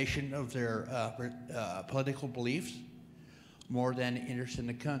self-preservation of their political beliefs more than interest in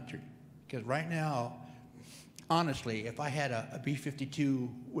the country. Because right now, honestly, if I had a B-52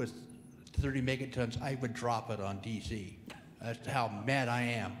 with 30 megatons, I would drop it on DC. That's how mad I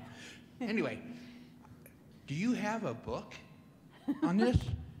am. Anyway, do you have a book on this?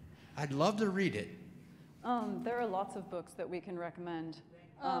 I'd love to read it. There are lots of books that we can recommend.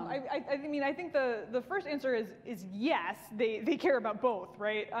 I think the first answer is yes, they care about both,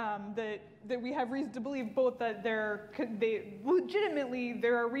 right? That we have reason to believe both that there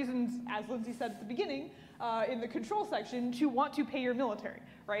are reasons, as Lindsay said at the beginning, in the control section, to want to pay your military,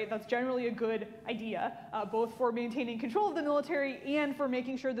 right? That's generally a good idea, both for maintaining control of the military and for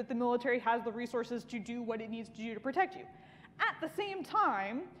making sure that the military has the resources to do what it needs to do to protect you. At the same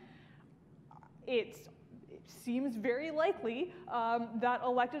time, it seems very likely that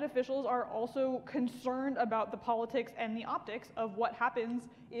elected officials are also concerned about the politics and the optics of what happens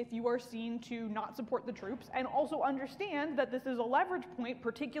if you are seen to not support the troops, and also understand that this is a leverage point,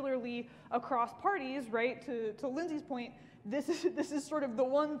 particularly across parties, right? To Lindsay's point, this is sort of the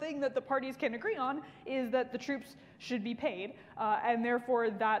one thing that the parties can agree on, is that the troops should be paid, and therefore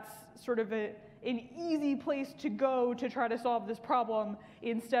that's sort of an easy place to go to try to solve this problem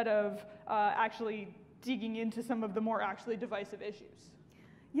instead of actually digging into some of the more actually divisive issues.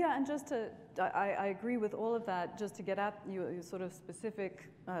 Yeah, and just to, I agree with all of that, just to get at your sort of specific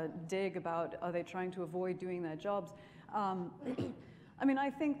dig about are they trying to avoid doing their jobs. I mean, I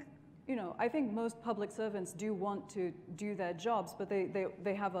think most public servants do want to do their jobs, but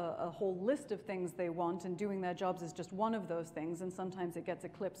they have a whole list of things they want, and doing their jobs is just one of those things, and sometimes it gets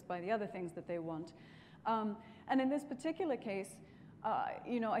eclipsed by the other things that they want. And in this particular case,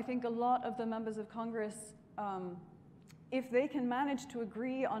 I think a lot of the members of Congress, if they can manage to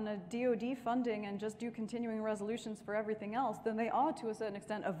agree on a DoD funding and just do continuing resolutions for everything else, then they are, to a certain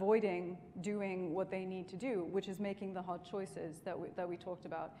extent, avoiding doing what they need to do, which is making the hard choices that we talked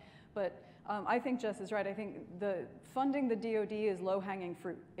about. But I think Jess is right. I think funding the DoD is low-hanging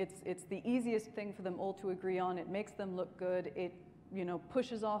fruit. It's the easiest thing for them all to agree on. It makes them look good. It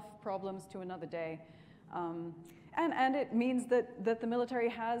pushes off problems to another day. And it means that the military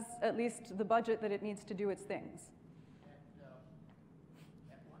has at least the budget that it needs to do its things.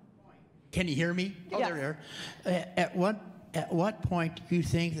 Can you hear me? Oh, yes. There. At what point do you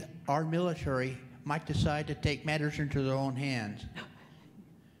think that our military might decide to take matters into their own hands?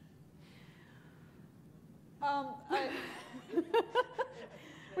 This has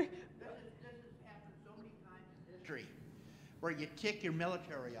happened so many times in history, where you tick your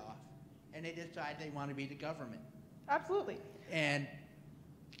military off, and they decide they want to be the government. Absolutely. And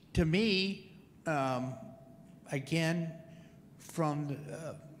to me, again, from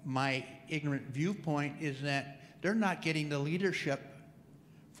my ignorant viewpoint, is that they're not getting the leadership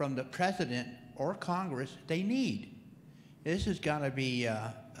from the president or Congress they need. This has got to be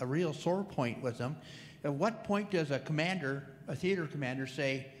a real sore point with them. At what point does a theater commander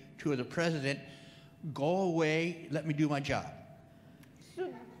say to the president, go away, let me do my job?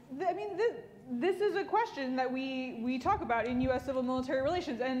 So, I mean, this is a question that we talk about in U.S. civil-military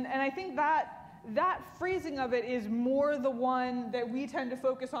relations, and I think that phrasing of it is more the one that we tend to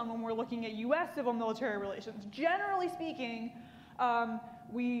focus on when we're looking at U.S. civil-military relations. Generally speaking,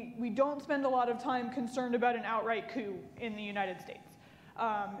 we don't spend a lot of time concerned about an outright coup in the United States.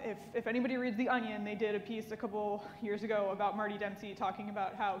 If anybody reads The Onion, they did a piece a couple years ago about Marty Dempsey talking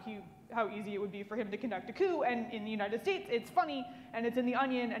about how easy it would be for him to conduct a coup, and in the United States it's funny, and it's in The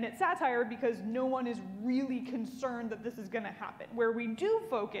Onion, and it's satire because no one is really concerned that this is going to happen. Where we do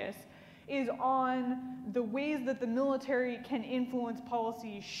focus is on the ways that the military can influence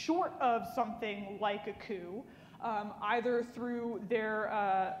policy short of something like a coup, either through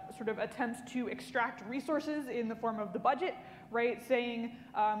their sort of attempts to extract resources in the form of the budget, right? Saying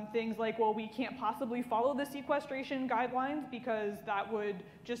things like, well, we can't possibly follow the sequestration guidelines because that would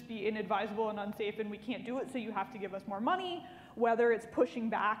just be inadvisable and unsafe, and we can't do it, so you have to give us more money. Whether it's pushing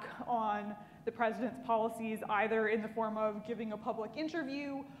back on the president's policies, either in the form of giving a public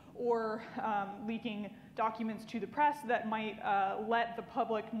interview or leaking documents to the press that might let the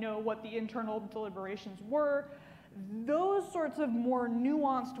public know what the internal deliberations were. Those sorts of more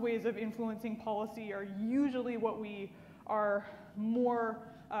nuanced ways of influencing policy are usually what we are more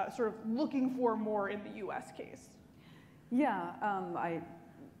sort of looking for more in the US case. Yeah,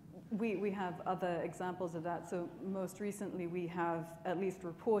 we have other examples of that. So most recently we have at least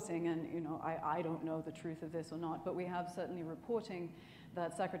reporting, and I don't know the truth of this or not, but we have certainly reporting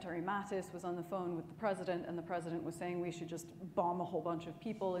that Secretary Mattis was on the phone with the president, and the president was saying we should just bomb a whole bunch of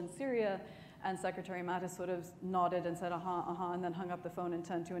people in Syria, and Secretary Mattis sort of nodded and said, and then hung up the phone and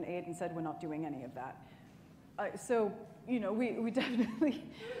turned to an aide and said, we're not doing any of that. So, we definitely,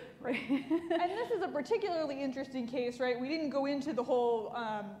 right? And this is a particularly interesting case, right? We didn't go into the whole,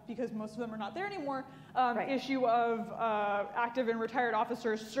 because most of them are not there anymore, right, issue of active and retired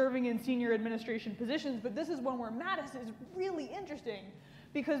officers serving in senior administration positions, but this is one where Mattis is really interesting,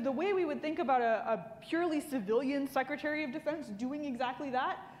 because the way we would think about a purely civilian Secretary of Defense doing exactly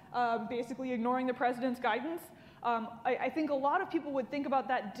that, basically ignoring the president's guidance, I think a lot of people would think about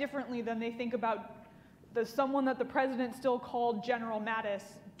that differently than they think about someone that the president still called General Mattis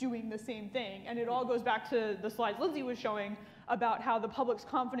doing the same thing. And it all goes back to the slides Lindsay was showing about how the public's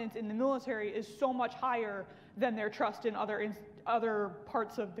confidence in the military is so much higher than their trust in other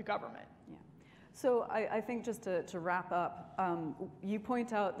parts of the government. Yeah. So I think just to wrap up, you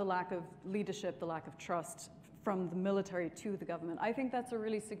point out the lack of leadership, the lack of trust from the military to the government. I think that's a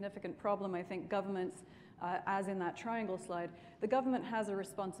really significant problem. I think governments, as in that triangle slide, the government has a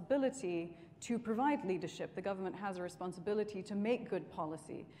responsibility to provide leadership. The government has a responsibility to make good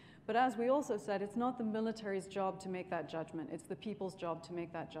policy. But as we also said, it's not the military's job to make that judgment. It's the people's job to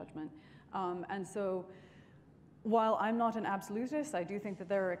make that judgment. And so While I'm not an absolutist, I do think that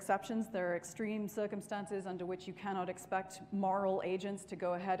there are exceptions. There are extreme circumstances under which you cannot expect moral agents to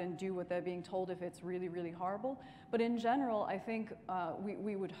go ahead and do what they're being told if it's really, really horrible. But in general, I think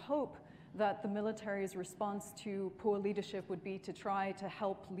we would hope that the military's response to poor leadership would be to try to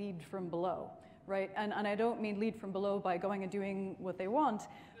help lead from below, right? And I don't mean lead from below by going and doing what they want,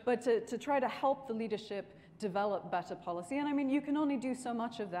 but to try to help the leadership develop better policy. And I mean, you can only do so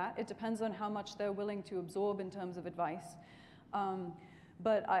much of that. It depends on how much they're willing to absorb in terms of advice.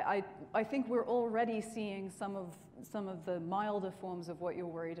 But I think we're already seeing some of the milder forms of what you're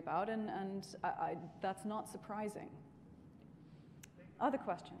worried about, and that's not surprising. Other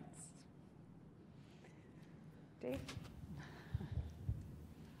questions? Dave?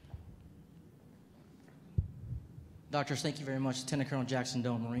 Doctors, thank you very much. Lieutenant Colonel Jackson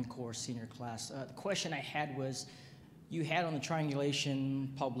Doe, Marine Corps senior class. The question I had was, you had on the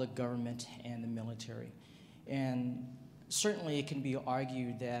triangulation public, government, and the military. And certainly it can be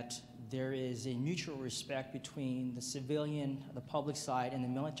argued that there is a mutual respect between the civilian, the public side, and the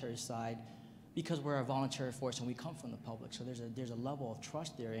military side, because we're a voluntary force and we come from the public. So there's a level of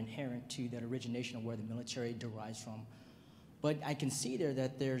trust there inherent to that origination of where the military derives from. But I can see there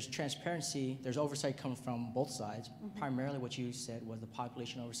that there's transparency, there's oversight coming from both sides. Mm-hmm. Primarily what you said was the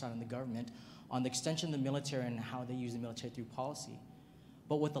population oversight on the government, on the extension of the military and how they use the military through policy.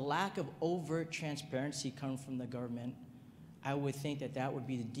 But with the lack of overt transparency coming from the government, I would think that that would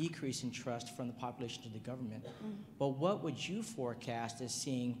be the decrease in trust from the population to the government. Mm-hmm. But what would you forecast as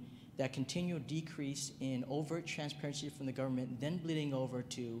seeing that continual decrease in overt transparency from the government, then bleeding over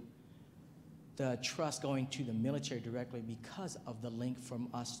to the trust going to the military directly because of the link from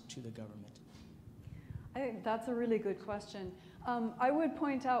us to the government? I think that's a really good question. I would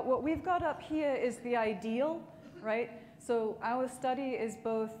point out what we've got up here is the ideal, right? So our study is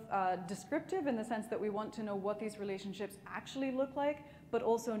both descriptive in the sense that we want to know what these relationships actually look like, but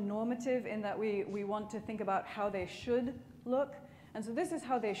also normative in that we want to think about how they should look. And so this is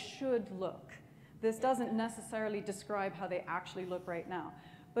how they should look. This doesn't necessarily describe how they actually look right now.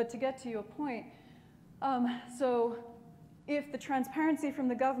 But to get to your point, so if the transparency from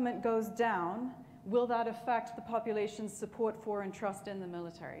the government goes down, will that affect the population's support for and trust in the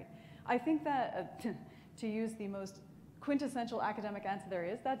military? I think that, to use the most quintessential academic answer there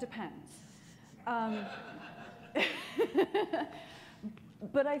is, that depends.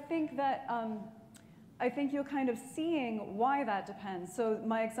 But I think that, I think you're kind of seeing why that depends. So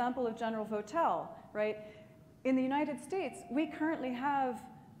my example of General Votel, right? In the United States, we currently have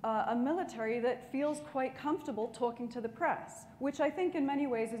a military that feels quite comfortable talking to the press, which I think in many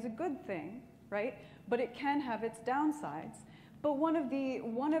ways is a good thing, right? But it can have its downsides. But one of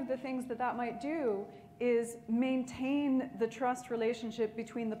the things that might do is maintain the trust relationship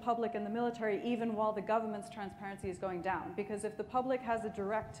between the public and the military even while the government's transparency is going down. Because if the public has a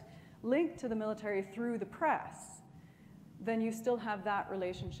direct link to the military through the press, then you still have that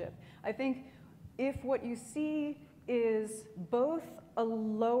relationship. I think if what you see is both a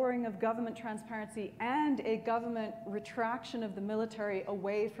lowering of government transparency and a government retraction of the military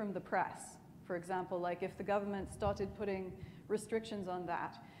away from the press, for example, like if the government started putting restrictions on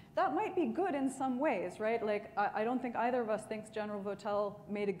that, that might be good in some ways, right? Like, I don't think either of us thinks General Votel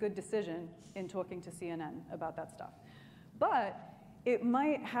made a good decision in talking to CNN about that stuff. But it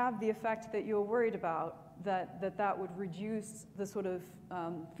might have the effect that you're worried about, that would reduce the sort of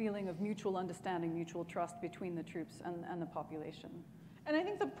feeling of mutual understanding, mutual trust between the troops and the population. And I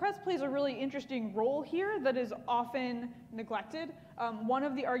think the press plays a really interesting role here that is often neglected. One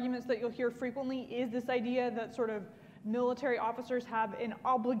of the arguments that you'll hear frequently is this idea that sort of military officers have an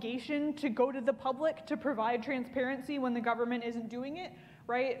obligation to go to the public to provide transparency when the government isn't doing it,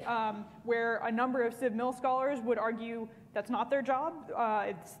 right? Where a number of Civ Mil scholars would argue that's not their job.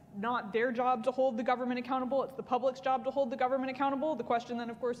 It's not their job to hold the government accountable. It's the public's job to hold the government accountable. The question then,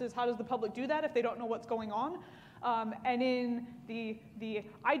 of course, is how does the public do that if they don't know what's going on? And in the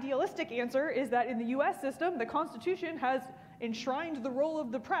idealistic answer is that in the US system, the Constitution has enshrined the role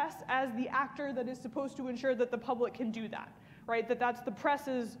of the press as the actor that is supposed to ensure that the public can do that, right? That's the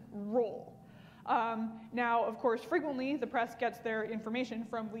press's role. Now, of course, frequently the press gets their information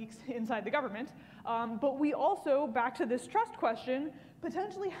from leaks inside the government, but we also, back to this trust question,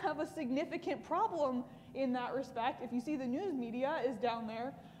 potentially have a significant problem in that respect. If you see the news media is down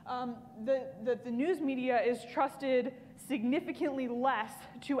there, the news media is trusted significantly less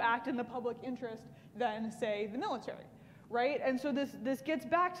to act in the public interest than, say, the military, right? And so this gets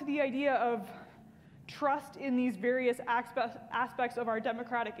back to the idea of trust in these various aspects of our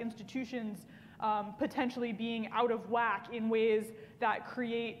democratic institutions potentially being out of whack in ways that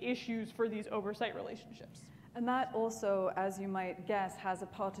create issues for these oversight relationships. And that also, as you might guess, has a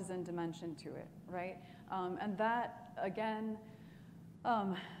partisan dimension to it, right? And that, again,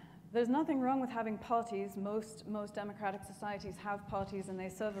 there's nothing wrong with having parties. Most democratic societies have parties, and they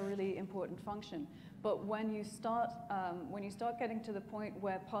serve a really important function. But when you start getting to the point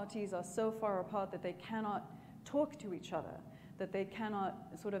where parties are so far apart that they cannot talk to each other, that they cannot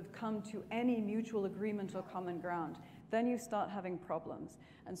sort of come to any mutual agreement or common ground, then you start having problems.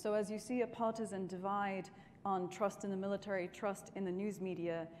 And so as you see a partisan divide on trust in the military, trust in the news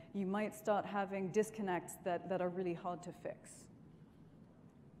media, you might start having disconnects that are really hard to fix.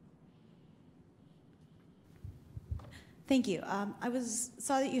 Thank you.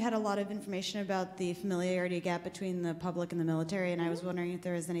 Saw that you had a lot of information about the familiarity gap between the public and the military, and I was wondering if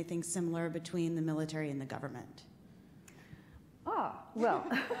there is anything similar between the military and the government. Ah, well.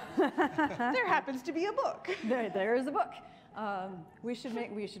 There happens to be a book. There is a book. We should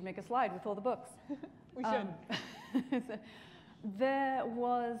make a slide with all the books. We should. There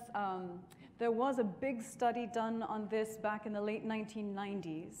was a big study done on this back in the late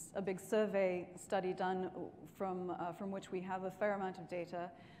 1990s, a big survey study done from which we have a fair amount of data.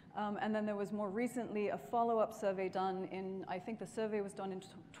 And then there was more recently a follow-up survey done in, I think the survey was done in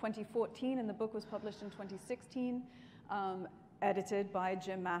 2014 and the book was published in 2016, edited by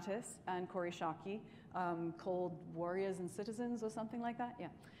Jim Mattis and Corey Shockey, called Warriors and Citizens or something like that, yeah.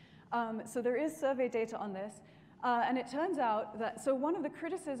 So there is survey data on this. And it turns out that, so one of the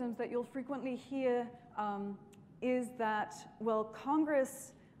criticisms that you'll frequently hear is that, well,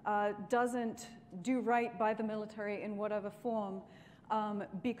 Congress doesn't do right by the military in whatever form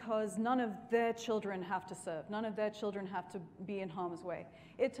because none of their children have to serve. None of their children have to be in harm's way.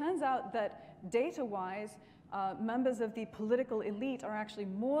 It turns out that data-wise, members of the political elite are actually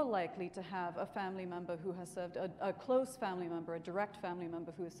more likely to have a family member who has served, a close family member, a direct family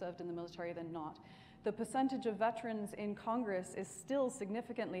member who has served in the military than not. The percentage of veterans in Congress is still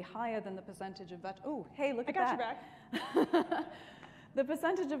significantly higher than the percentage of veterans. Oh, hey, look at that. I got your back. The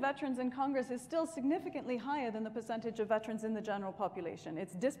percentage of veterans in Congress is still significantly higher than the percentage of veterans in the general population.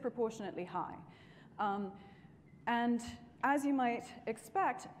 It's disproportionately high. And as you might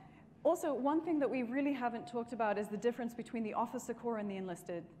expect, also one thing that we really haven't talked about is the difference between the officer corps and the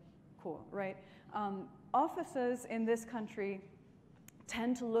enlisted corps, right? Officers in this country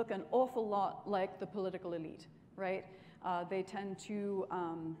tend to look an awful lot like the political elite, right? They tend to,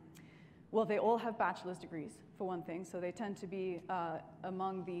 well, they all have bachelor's degrees, for one thing, so they tend to be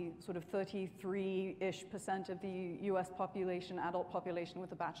among the sort of 33-ish% of the US population, adult population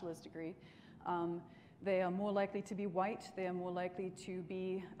with a bachelor's degree. They are more likely to be white, they are more likely to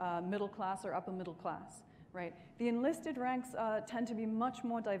be middle class or upper middle class, right? The enlisted ranks tend to be much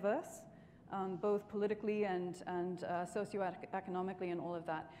more diverse, both politically and socioeconomically and all of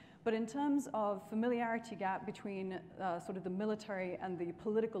that. But in terms of familiarity gap between sort of the military and the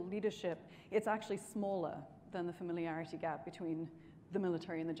political leadership, it's actually smaller than the familiarity gap between the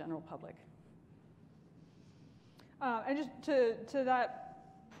military and the general public. And just to that,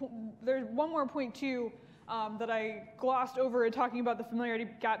 there's one more point too that I glossed over in talking about the familiarity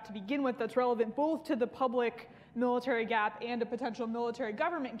gap to begin with that's relevant both to the public military gap and a potential military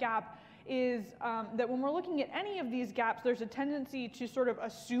government gap is that when we're looking at any of these gaps, there's a tendency to sort of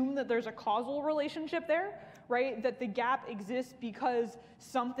assume that there's a causal relationship there, right? That the gap exists because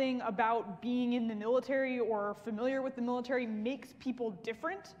something about being in the military or familiar with the military makes people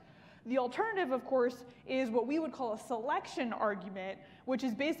different. The alternative, of course, is what we would call a selection argument, which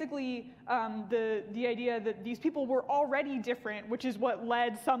is basically the idea that these people were already different, which is what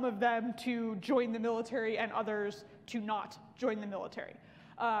led some of them to join the military and others to not join the military.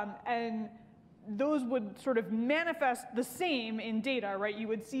 And those would sort of manifest the same in data, right? You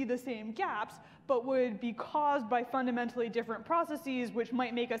would see the same gaps, but would be caused by fundamentally different processes, which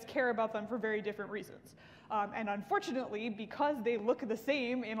might make us care about them for very different reasons. And unfortunately, because they look the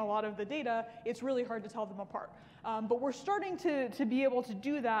same in a lot of the data, it's really hard to tell them apart. But we're starting to be able to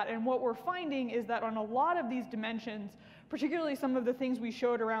do that, and what we're finding is that on a lot of these dimensions, particularly some of the things we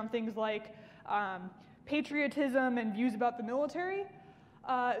showed around things like patriotism and views about the military,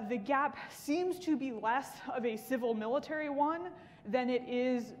 the gap seems to be less of a civil-military one than it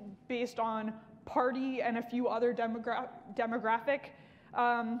is based on party and a few other demographic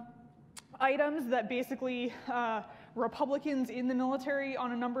items that basically Republicans in the military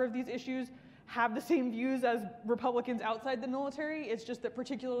on a number of these issues have the same views as Republicans outside the military. It's just that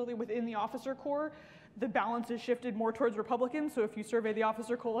particularly within the officer corps, the balance is shifted more towards Republicans. So if you survey the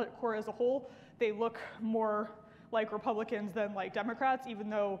officer corps as a whole, they look more like Republicans than like Democrats, even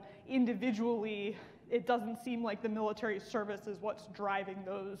though individually it doesn't seem like the military service is what's driving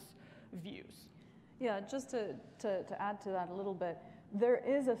those views. Yeah, just to add to that a little bit, there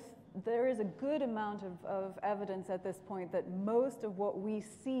is a good amount of evidence at this point that most of what we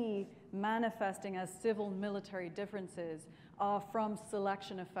see manifesting as civil-military differences are from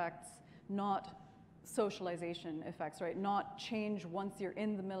selection effects, not socialization effects, right? Not change once you're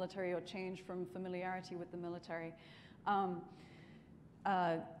in the military or change from familiarity with the military. So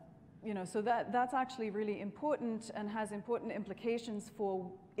that's actually really important and has important implications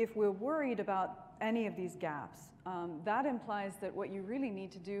for if we're worried about any of these gaps. That implies that what you really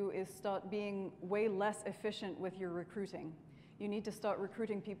need to do is start being way less efficient with your recruiting. You need to start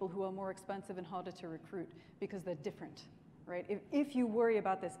recruiting people who are more expensive and harder to recruit because they're different, right? If you worry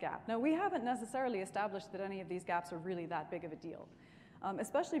about this gap. Now, we haven't necessarily established that any of these gaps are really that big of a deal,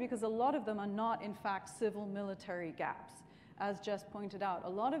 especially because a lot of them are not, in fact, civil-military gaps. As Jess pointed out, a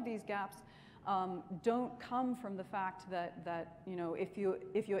lot of these gaps don't come from the fact that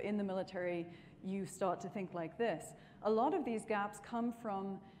if you're in the military, you start to think like this. A lot of these gaps come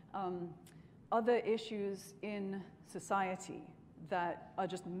from other issues in society that are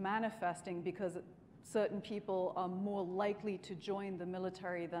just manifesting because certain people are more likely to join the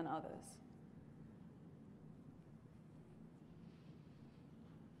military than others.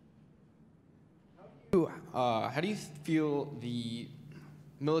 How do you feel the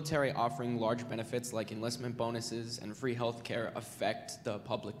military offering large benefits like enlistment bonuses and free health care affect the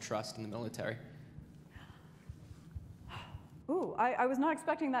public trust in the military? Ooh, I was not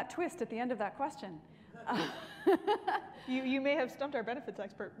expecting that twist at the end of that question. You may have stumped our benefits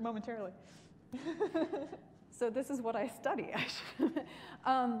expert momentarily. So this is what I study, actually.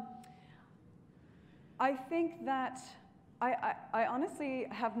 I think that I honestly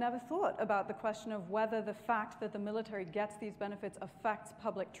have never thought about the question of whether the fact that the military gets these benefits affects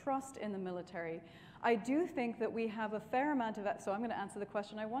public trust in the military. I do think that we have a fair amount of, so I'm going to answer the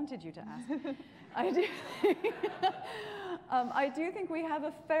question I wanted you to ask. I do think we have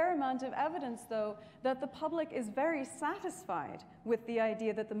a fair amount of evidence, though, that the public is very satisfied with the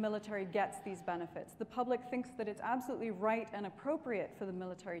idea that the military gets these benefits. The public thinks that it's absolutely right and appropriate for the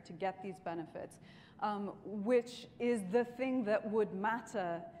military to get these benefits, which is the thing that would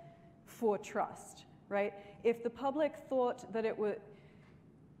matter for trust, right? If the public thought that it would,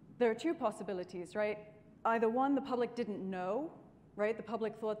 there are two possibilities, right? Either one, the public didn't know, right? The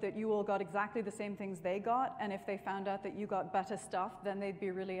public thought that you all got exactly the same things they got, and if they found out that you got better stuff, then they'd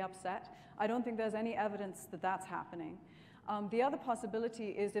be really upset. I don't think there's any evidence that that's happening. The other possibility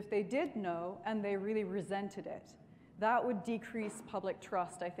is if they did know and they really resented it. That would decrease public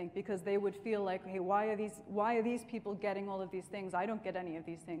trust, I think, because they would feel like, hey, why are these people getting all of these things? I don't get any of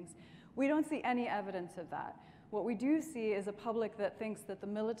these things. We don't see any evidence of that. What we do see is a public that thinks that the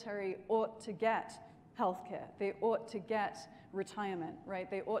military ought to get healthcare. They ought to get retirement, right?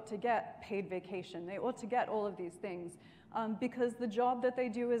 They ought to get paid vacation. They ought to get all of these things because the job that they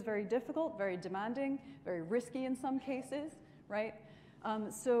do is very difficult, very demanding, very risky in some cases, right?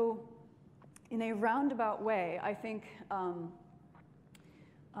 So in a roundabout way, I think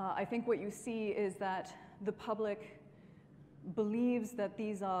what you see is that the public believes that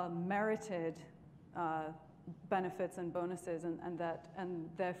these are merited benefits and bonuses, and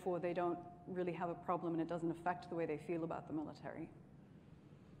therefore they don't really have a problem, and it doesn't affect the way they feel about the military.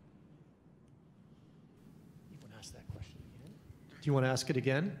 You want to ask that question again? Do you want to ask it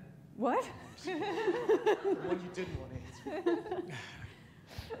again? What? The one you didn't want to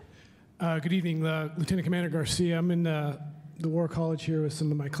answer. Good evening, Lieutenant Commander Garcia. I'm in the War College here with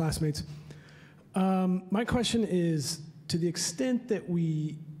some of my classmates. My question is, to the extent that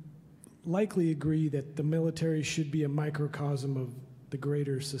we likely agree that the military should be a microcosm of the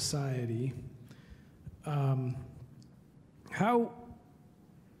greater society, how,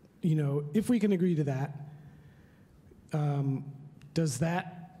 if we can agree to that, does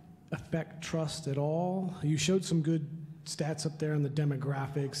that affect trust at all? You showed some good stats up there on the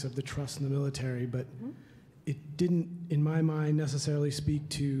demographics of the trust in the military, but it didn't, in my mind, necessarily speak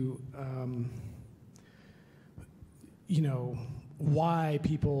to,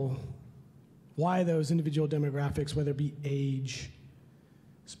 why those individual demographics, whether it be age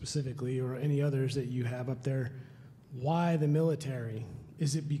specifically or any others that you have up there, why the military?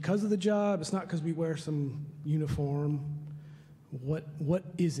 Is it because of the job? It's not because we wear some uniform. What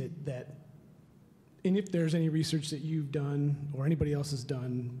is it that, and if there's any research that you've done or anybody else has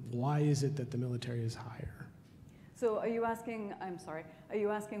done, why is it that the military is higher? So are you asking, are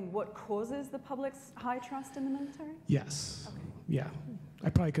you asking what causes the public's high trust in the military? Yes. Okay. Yeah. I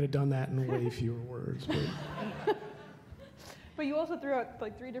probably could have done that in way fewer words. But you also threw out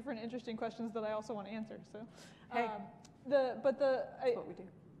like 3 different interesting questions that I also want to answer. So, hey, that's what we do.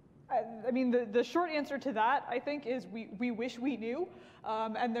 I mean, the short answer to that, I think, is we wish we knew.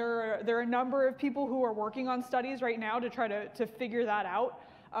 And there are a number of people who are working on studies right now to try to figure that out.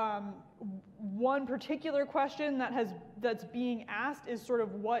 One particular question that's being asked is sort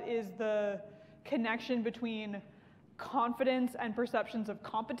of what is the connection between confidence and perceptions of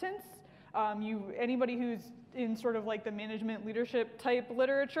competence. Anybody who's in sort of like the management leadership type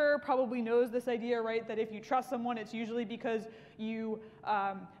literature probably knows this idea, right? That if you trust someone, it's usually because you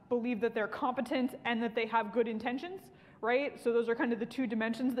believe that they're competent and that they have good intentions, right? So those are kind of the two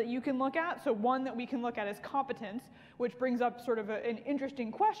dimensions that you can look at. So one that we can look at is competence, which brings up sort of an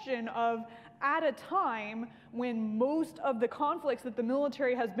interesting question of, at a time when most of the conflicts that the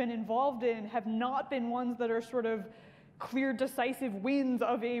military has been involved in have not been ones that are sort of clear, decisive wins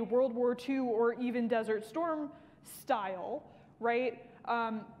of a World War II or even Desert Storm style, right?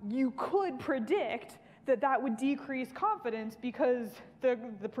 You could predict that would decrease confidence because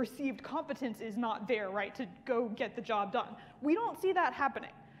the perceived competence is not there, right, to go get the job done. We don't see that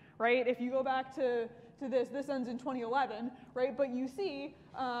happening, right? If you go back to this ends in 2011, right? But you see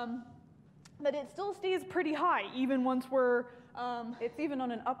that it still stays pretty high, even once we're it's even on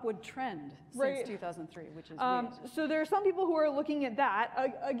an upward trend since 2003, which is weird. So there are some people who are looking at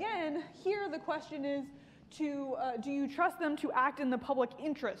that. Again, here the question is, do you trust them to act in the public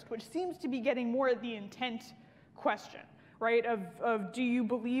interest, which seems to be getting more at the intent question, right? Of do you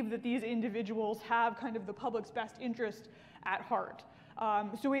believe that these individuals have kind of the public's best interest at heart?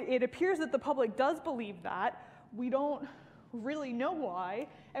 So it appears that the public does believe that. We don't really know why,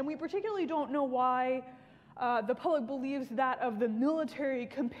 and we particularly don't know why the public believes that of the military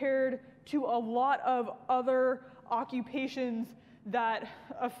compared to a lot of other occupations that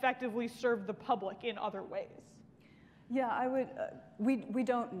effectively serve the public in other ways. Yeah, I would. We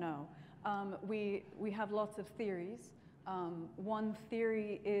don't know. We have lots of theories. One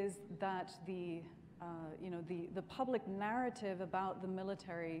theory is that the public narrative about the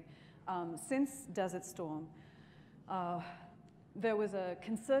military since Desert Storm. There was a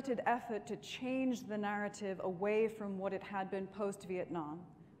concerted effort to change the narrative away from what it had been post-Vietnam,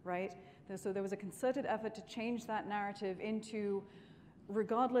 right? So there was a concerted effort to change that narrative into,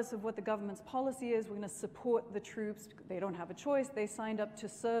 regardless of what the government's policy is, we're going to support the troops. They don't have a choice. They signed up to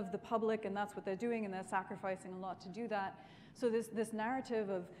serve the public, and that's what they're doing, and they're sacrificing a lot to do that. So this narrative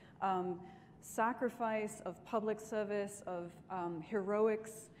of sacrifice, of public service, of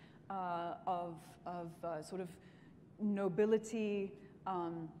heroics, of sort of nobility,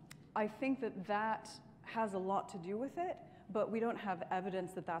 I think that has a lot to do with it, but we don't have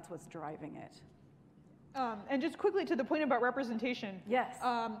evidence that that's what's driving it. And just quickly to the point about representation. Yes.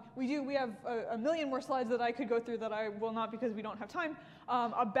 We have a million more slides that I could go through that I will not because we don't have time,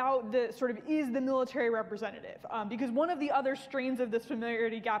 about the sort of, is the military representative? Because one of the other strains of this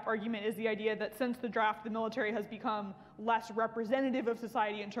familiarity gap argument is the idea that since the draft, the military has become less representative of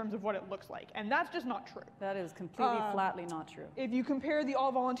society in terms of what it looks like. And that's just not true. That is completely flatly not true. If you compare the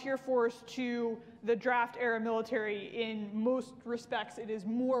all-volunteer force to the draft era military, in most respects, it is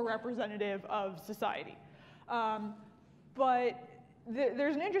more representative of society. But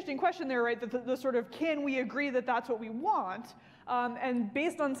there's an interesting question there, right? That the sort of, can we agree that that's what we want? And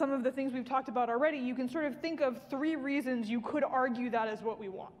based on some of the things we've talked about already, you can sort of think of 3 reasons you could argue that is what we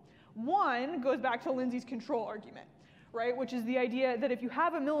want. One goes back to Lindsay's control argument, right? Which is the idea that if you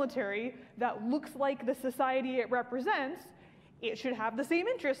have a military that looks like the society it represents, it should have the same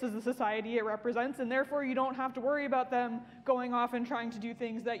interests as the society it represents, and therefore you don't have to worry about them going off and trying to do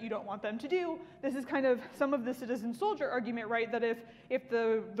things that you don't want them to do. This is kind of some of the citizen soldier argument, right? That if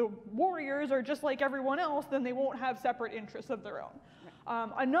the warriors are just like everyone else, then they won't have separate interests of their own.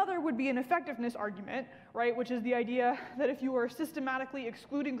 Another would be an effectiveness argument, right? Which is the idea that if you are systematically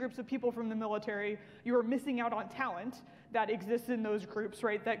excluding groups of people from the military, you are missing out on talent that exists in those groups,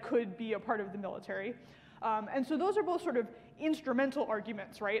 right? That could be a part of the military. And so those are both sort of instrumental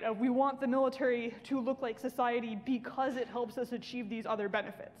arguments, right? Of we want the military to look like society because it helps us achieve these other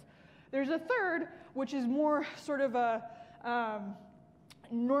benefits. There's a third, which is more sort of a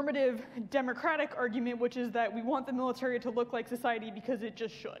normative democratic argument, which is that we want the military to look like society because it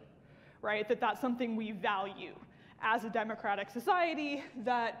just should, right? That's something we value as a democratic society,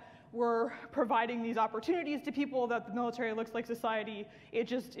 that we're providing these opportunities to people, that the military looks like society. It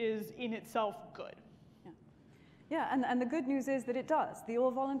just is in itself good. Yeah, and the good news is that it does. The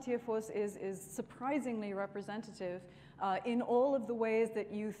all-volunteer force is surprisingly representative in all of the ways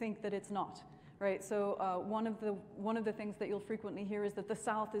that you think that it's not, right? So one of the things that you'll frequently hear is that the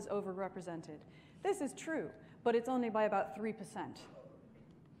South is overrepresented. This is true, but it's only by about 3%,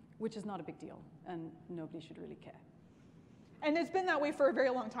 which is not a big deal, and nobody should really care. And it's been that way for a very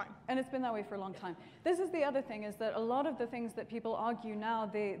long time. And it's been that way for a long time. This is the other thing, is that a lot of the things that people argue now,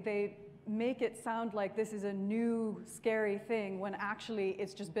 they make it sound like this is a new, scary thing, when actually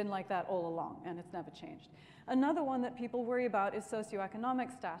it's just been like that all along, and it's never changed. Another one that people worry about is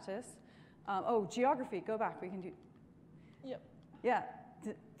socioeconomic status. Oh, geography, go back, we can do. Yep. Yeah,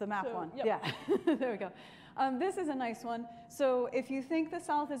 the map So, one, yep. yeah, there we go. This is a nice one. So if you think the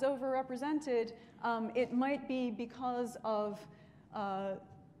South is overrepresented, it might be because of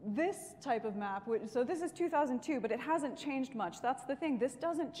this type of map. So this is 2002, but it hasn't changed much. That's the thing. This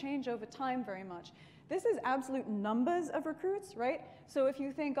doesn't change over time very much. This is absolute numbers of recruits, right? So if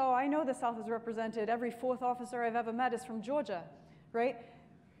you think, oh, I know the South is represented, every 4th officer I've ever met is from Georgia, right?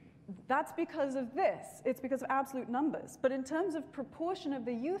 That's because of this. It's because of absolute numbers. But in terms of proportion of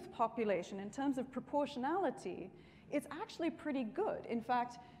the youth population, in terms of proportionality, it's actually pretty good. In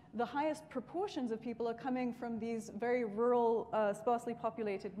fact, the highest proportions of people are coming from these very rural, sparsely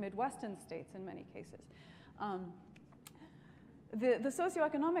populated Midwestern states in many cases. The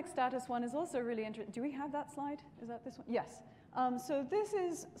socioeconomic status one is also really interesting. Do we have that slide? Is that this one? Yes. So this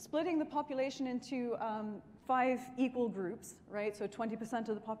is splitting the population into 5 equal groups, right? So 20%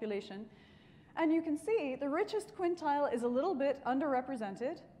 of the population. And you can see the richest quintile is a little bit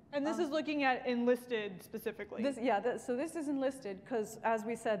underrepresented. And this is looking at enlisted specifically. So this is enlisted because, as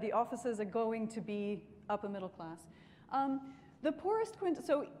we said, the officers are going to be upper middle class. The poorest quintile,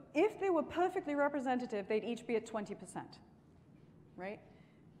 so if they were perfectly representative, they'd each be at 20%, right?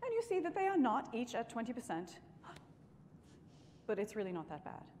 And you see that they are not each at 20%, but it's really not that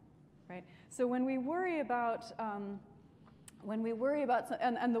bad, right? So when we worry about, and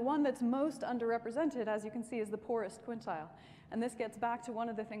the one that's most underrepresented, as you can see, is the poorest quintile. And this gets back to one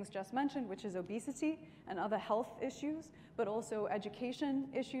of the things just mentioned, which is obesity and other health issues, but also education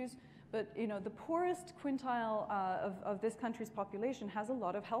issues. But you know, the poorest quintile of this country's population has a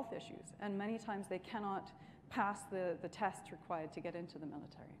lot of health issues, and many times they cannot pass the tests required to get into the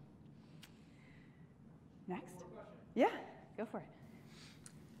military. Next. Yeah, go for it.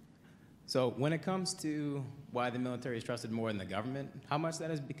 So when it comes to why the military is trusted more than the government, how much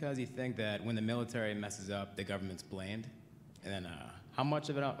that is because you think that when the military messes up, the government's blamed? And then how much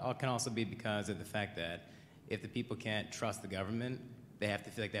of it can also be because of the fact that if the people can't trust the government, they have to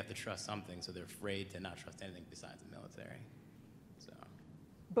feel like they have to trust something, so they're afraid to not trust anything besides the military. So.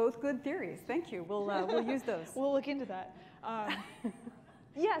 Both good theories. Thank you. We'll use those. We'll look into that.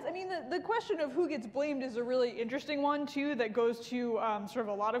 Yes, I mean, the question of who gets blamed is a really interesting one, too, that goes to sort of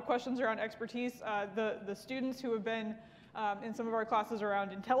a lot of questions around expertise. The students who have been in some of our classes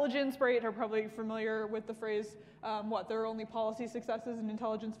around intelligence, right, are probably familiar with the phrase, there are only policy successes and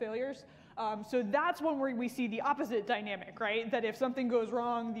intelligence failures. So that's one where we see the opposite dynamic, right? That if something goes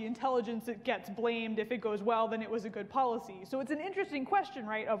wrong, the intelligence gets blamed. If it goes well, then it was a good policy. So it's an interesting question,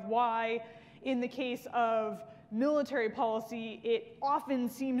 right, of why, in the case of military policy, it often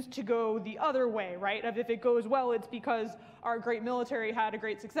seems to go the other way, right? Of if it goes well, it's because our great military had a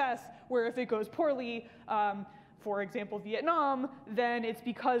great success, where if it goes poorly, for example, Vietnam, then it's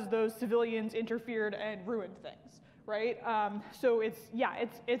because those civilians interfered and ruined things, right? So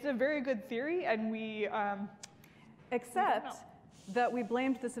it's a very good theory, and we except that we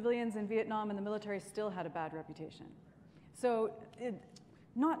blamed the civilians in Vietnam, and the military still had a bad reputation. So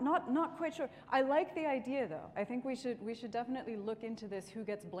not quite sure. I like the idea, though. I think we should definitely look into this, who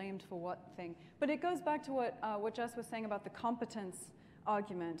gets blamed for what thing. But it goes back to what Jess was saying about the competence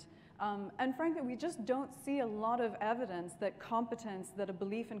argument. And frankly, we just don't see a lot of evidence that a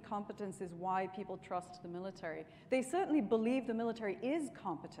belief in competence is why people trust the military. They certainly believe the military is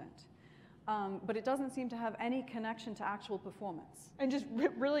competent, but it doesn't seem to have any connection to actual performance. And just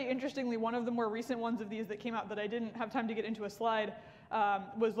really interestingly, one of the more recent ones of these that came out that I didn't have time to get into a slide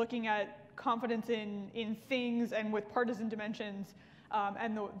was looking at confidence in things and with partisan dimensions.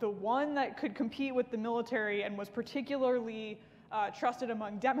 And the one that could compete with the military and was particularly trusted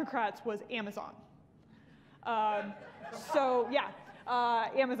among Democrats was Amazon.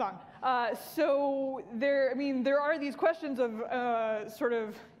 Amazon. So there are these questions of sort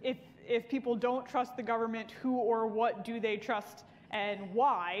of if people don't trust the government, who or what do they trust and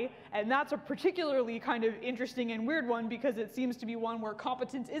why? And that's a particularly kind of interesting and weird one, because it seems to be one where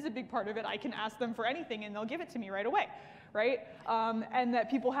competence is a big part of it. I can ask them for anything and they'll give it to me right away, right? And that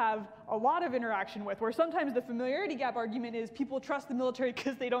people have a lot of interaction with, where sometimes the familiarity gap argument is people trust the military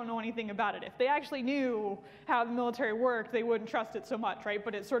because they don't know anything about it. If they actually knew how the military worked, they wouldn't trust it so much, right?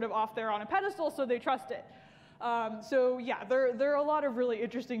 But it's sort of off there on a pedestal, so they trust it. There are a lot of really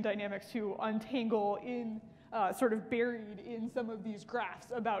interesting dynamics to untangle in sort of buried in some of these graphs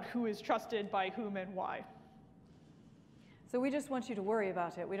about who is trusted by whom and why. So we just want you to worry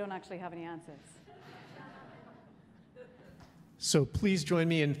about it. We don't actually have any answers. So please join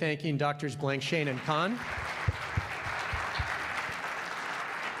me in thanking Drs. Blankshain and Cohn.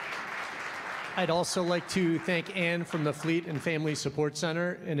 I'd also like to thank Anne from the Fleet and Family Support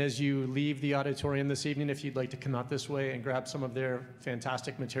Center. And as you leave the auditorium this evening, if you'd like to come out this way and grab some of their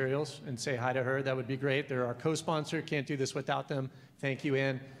fantastic materials and say hi to her, that would be great. They're our co-sponsor. Can't do this without them. Thank you,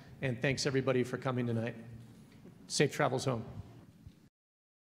 Anne. And thanks, everybody, for coming tonight. Safe travels home.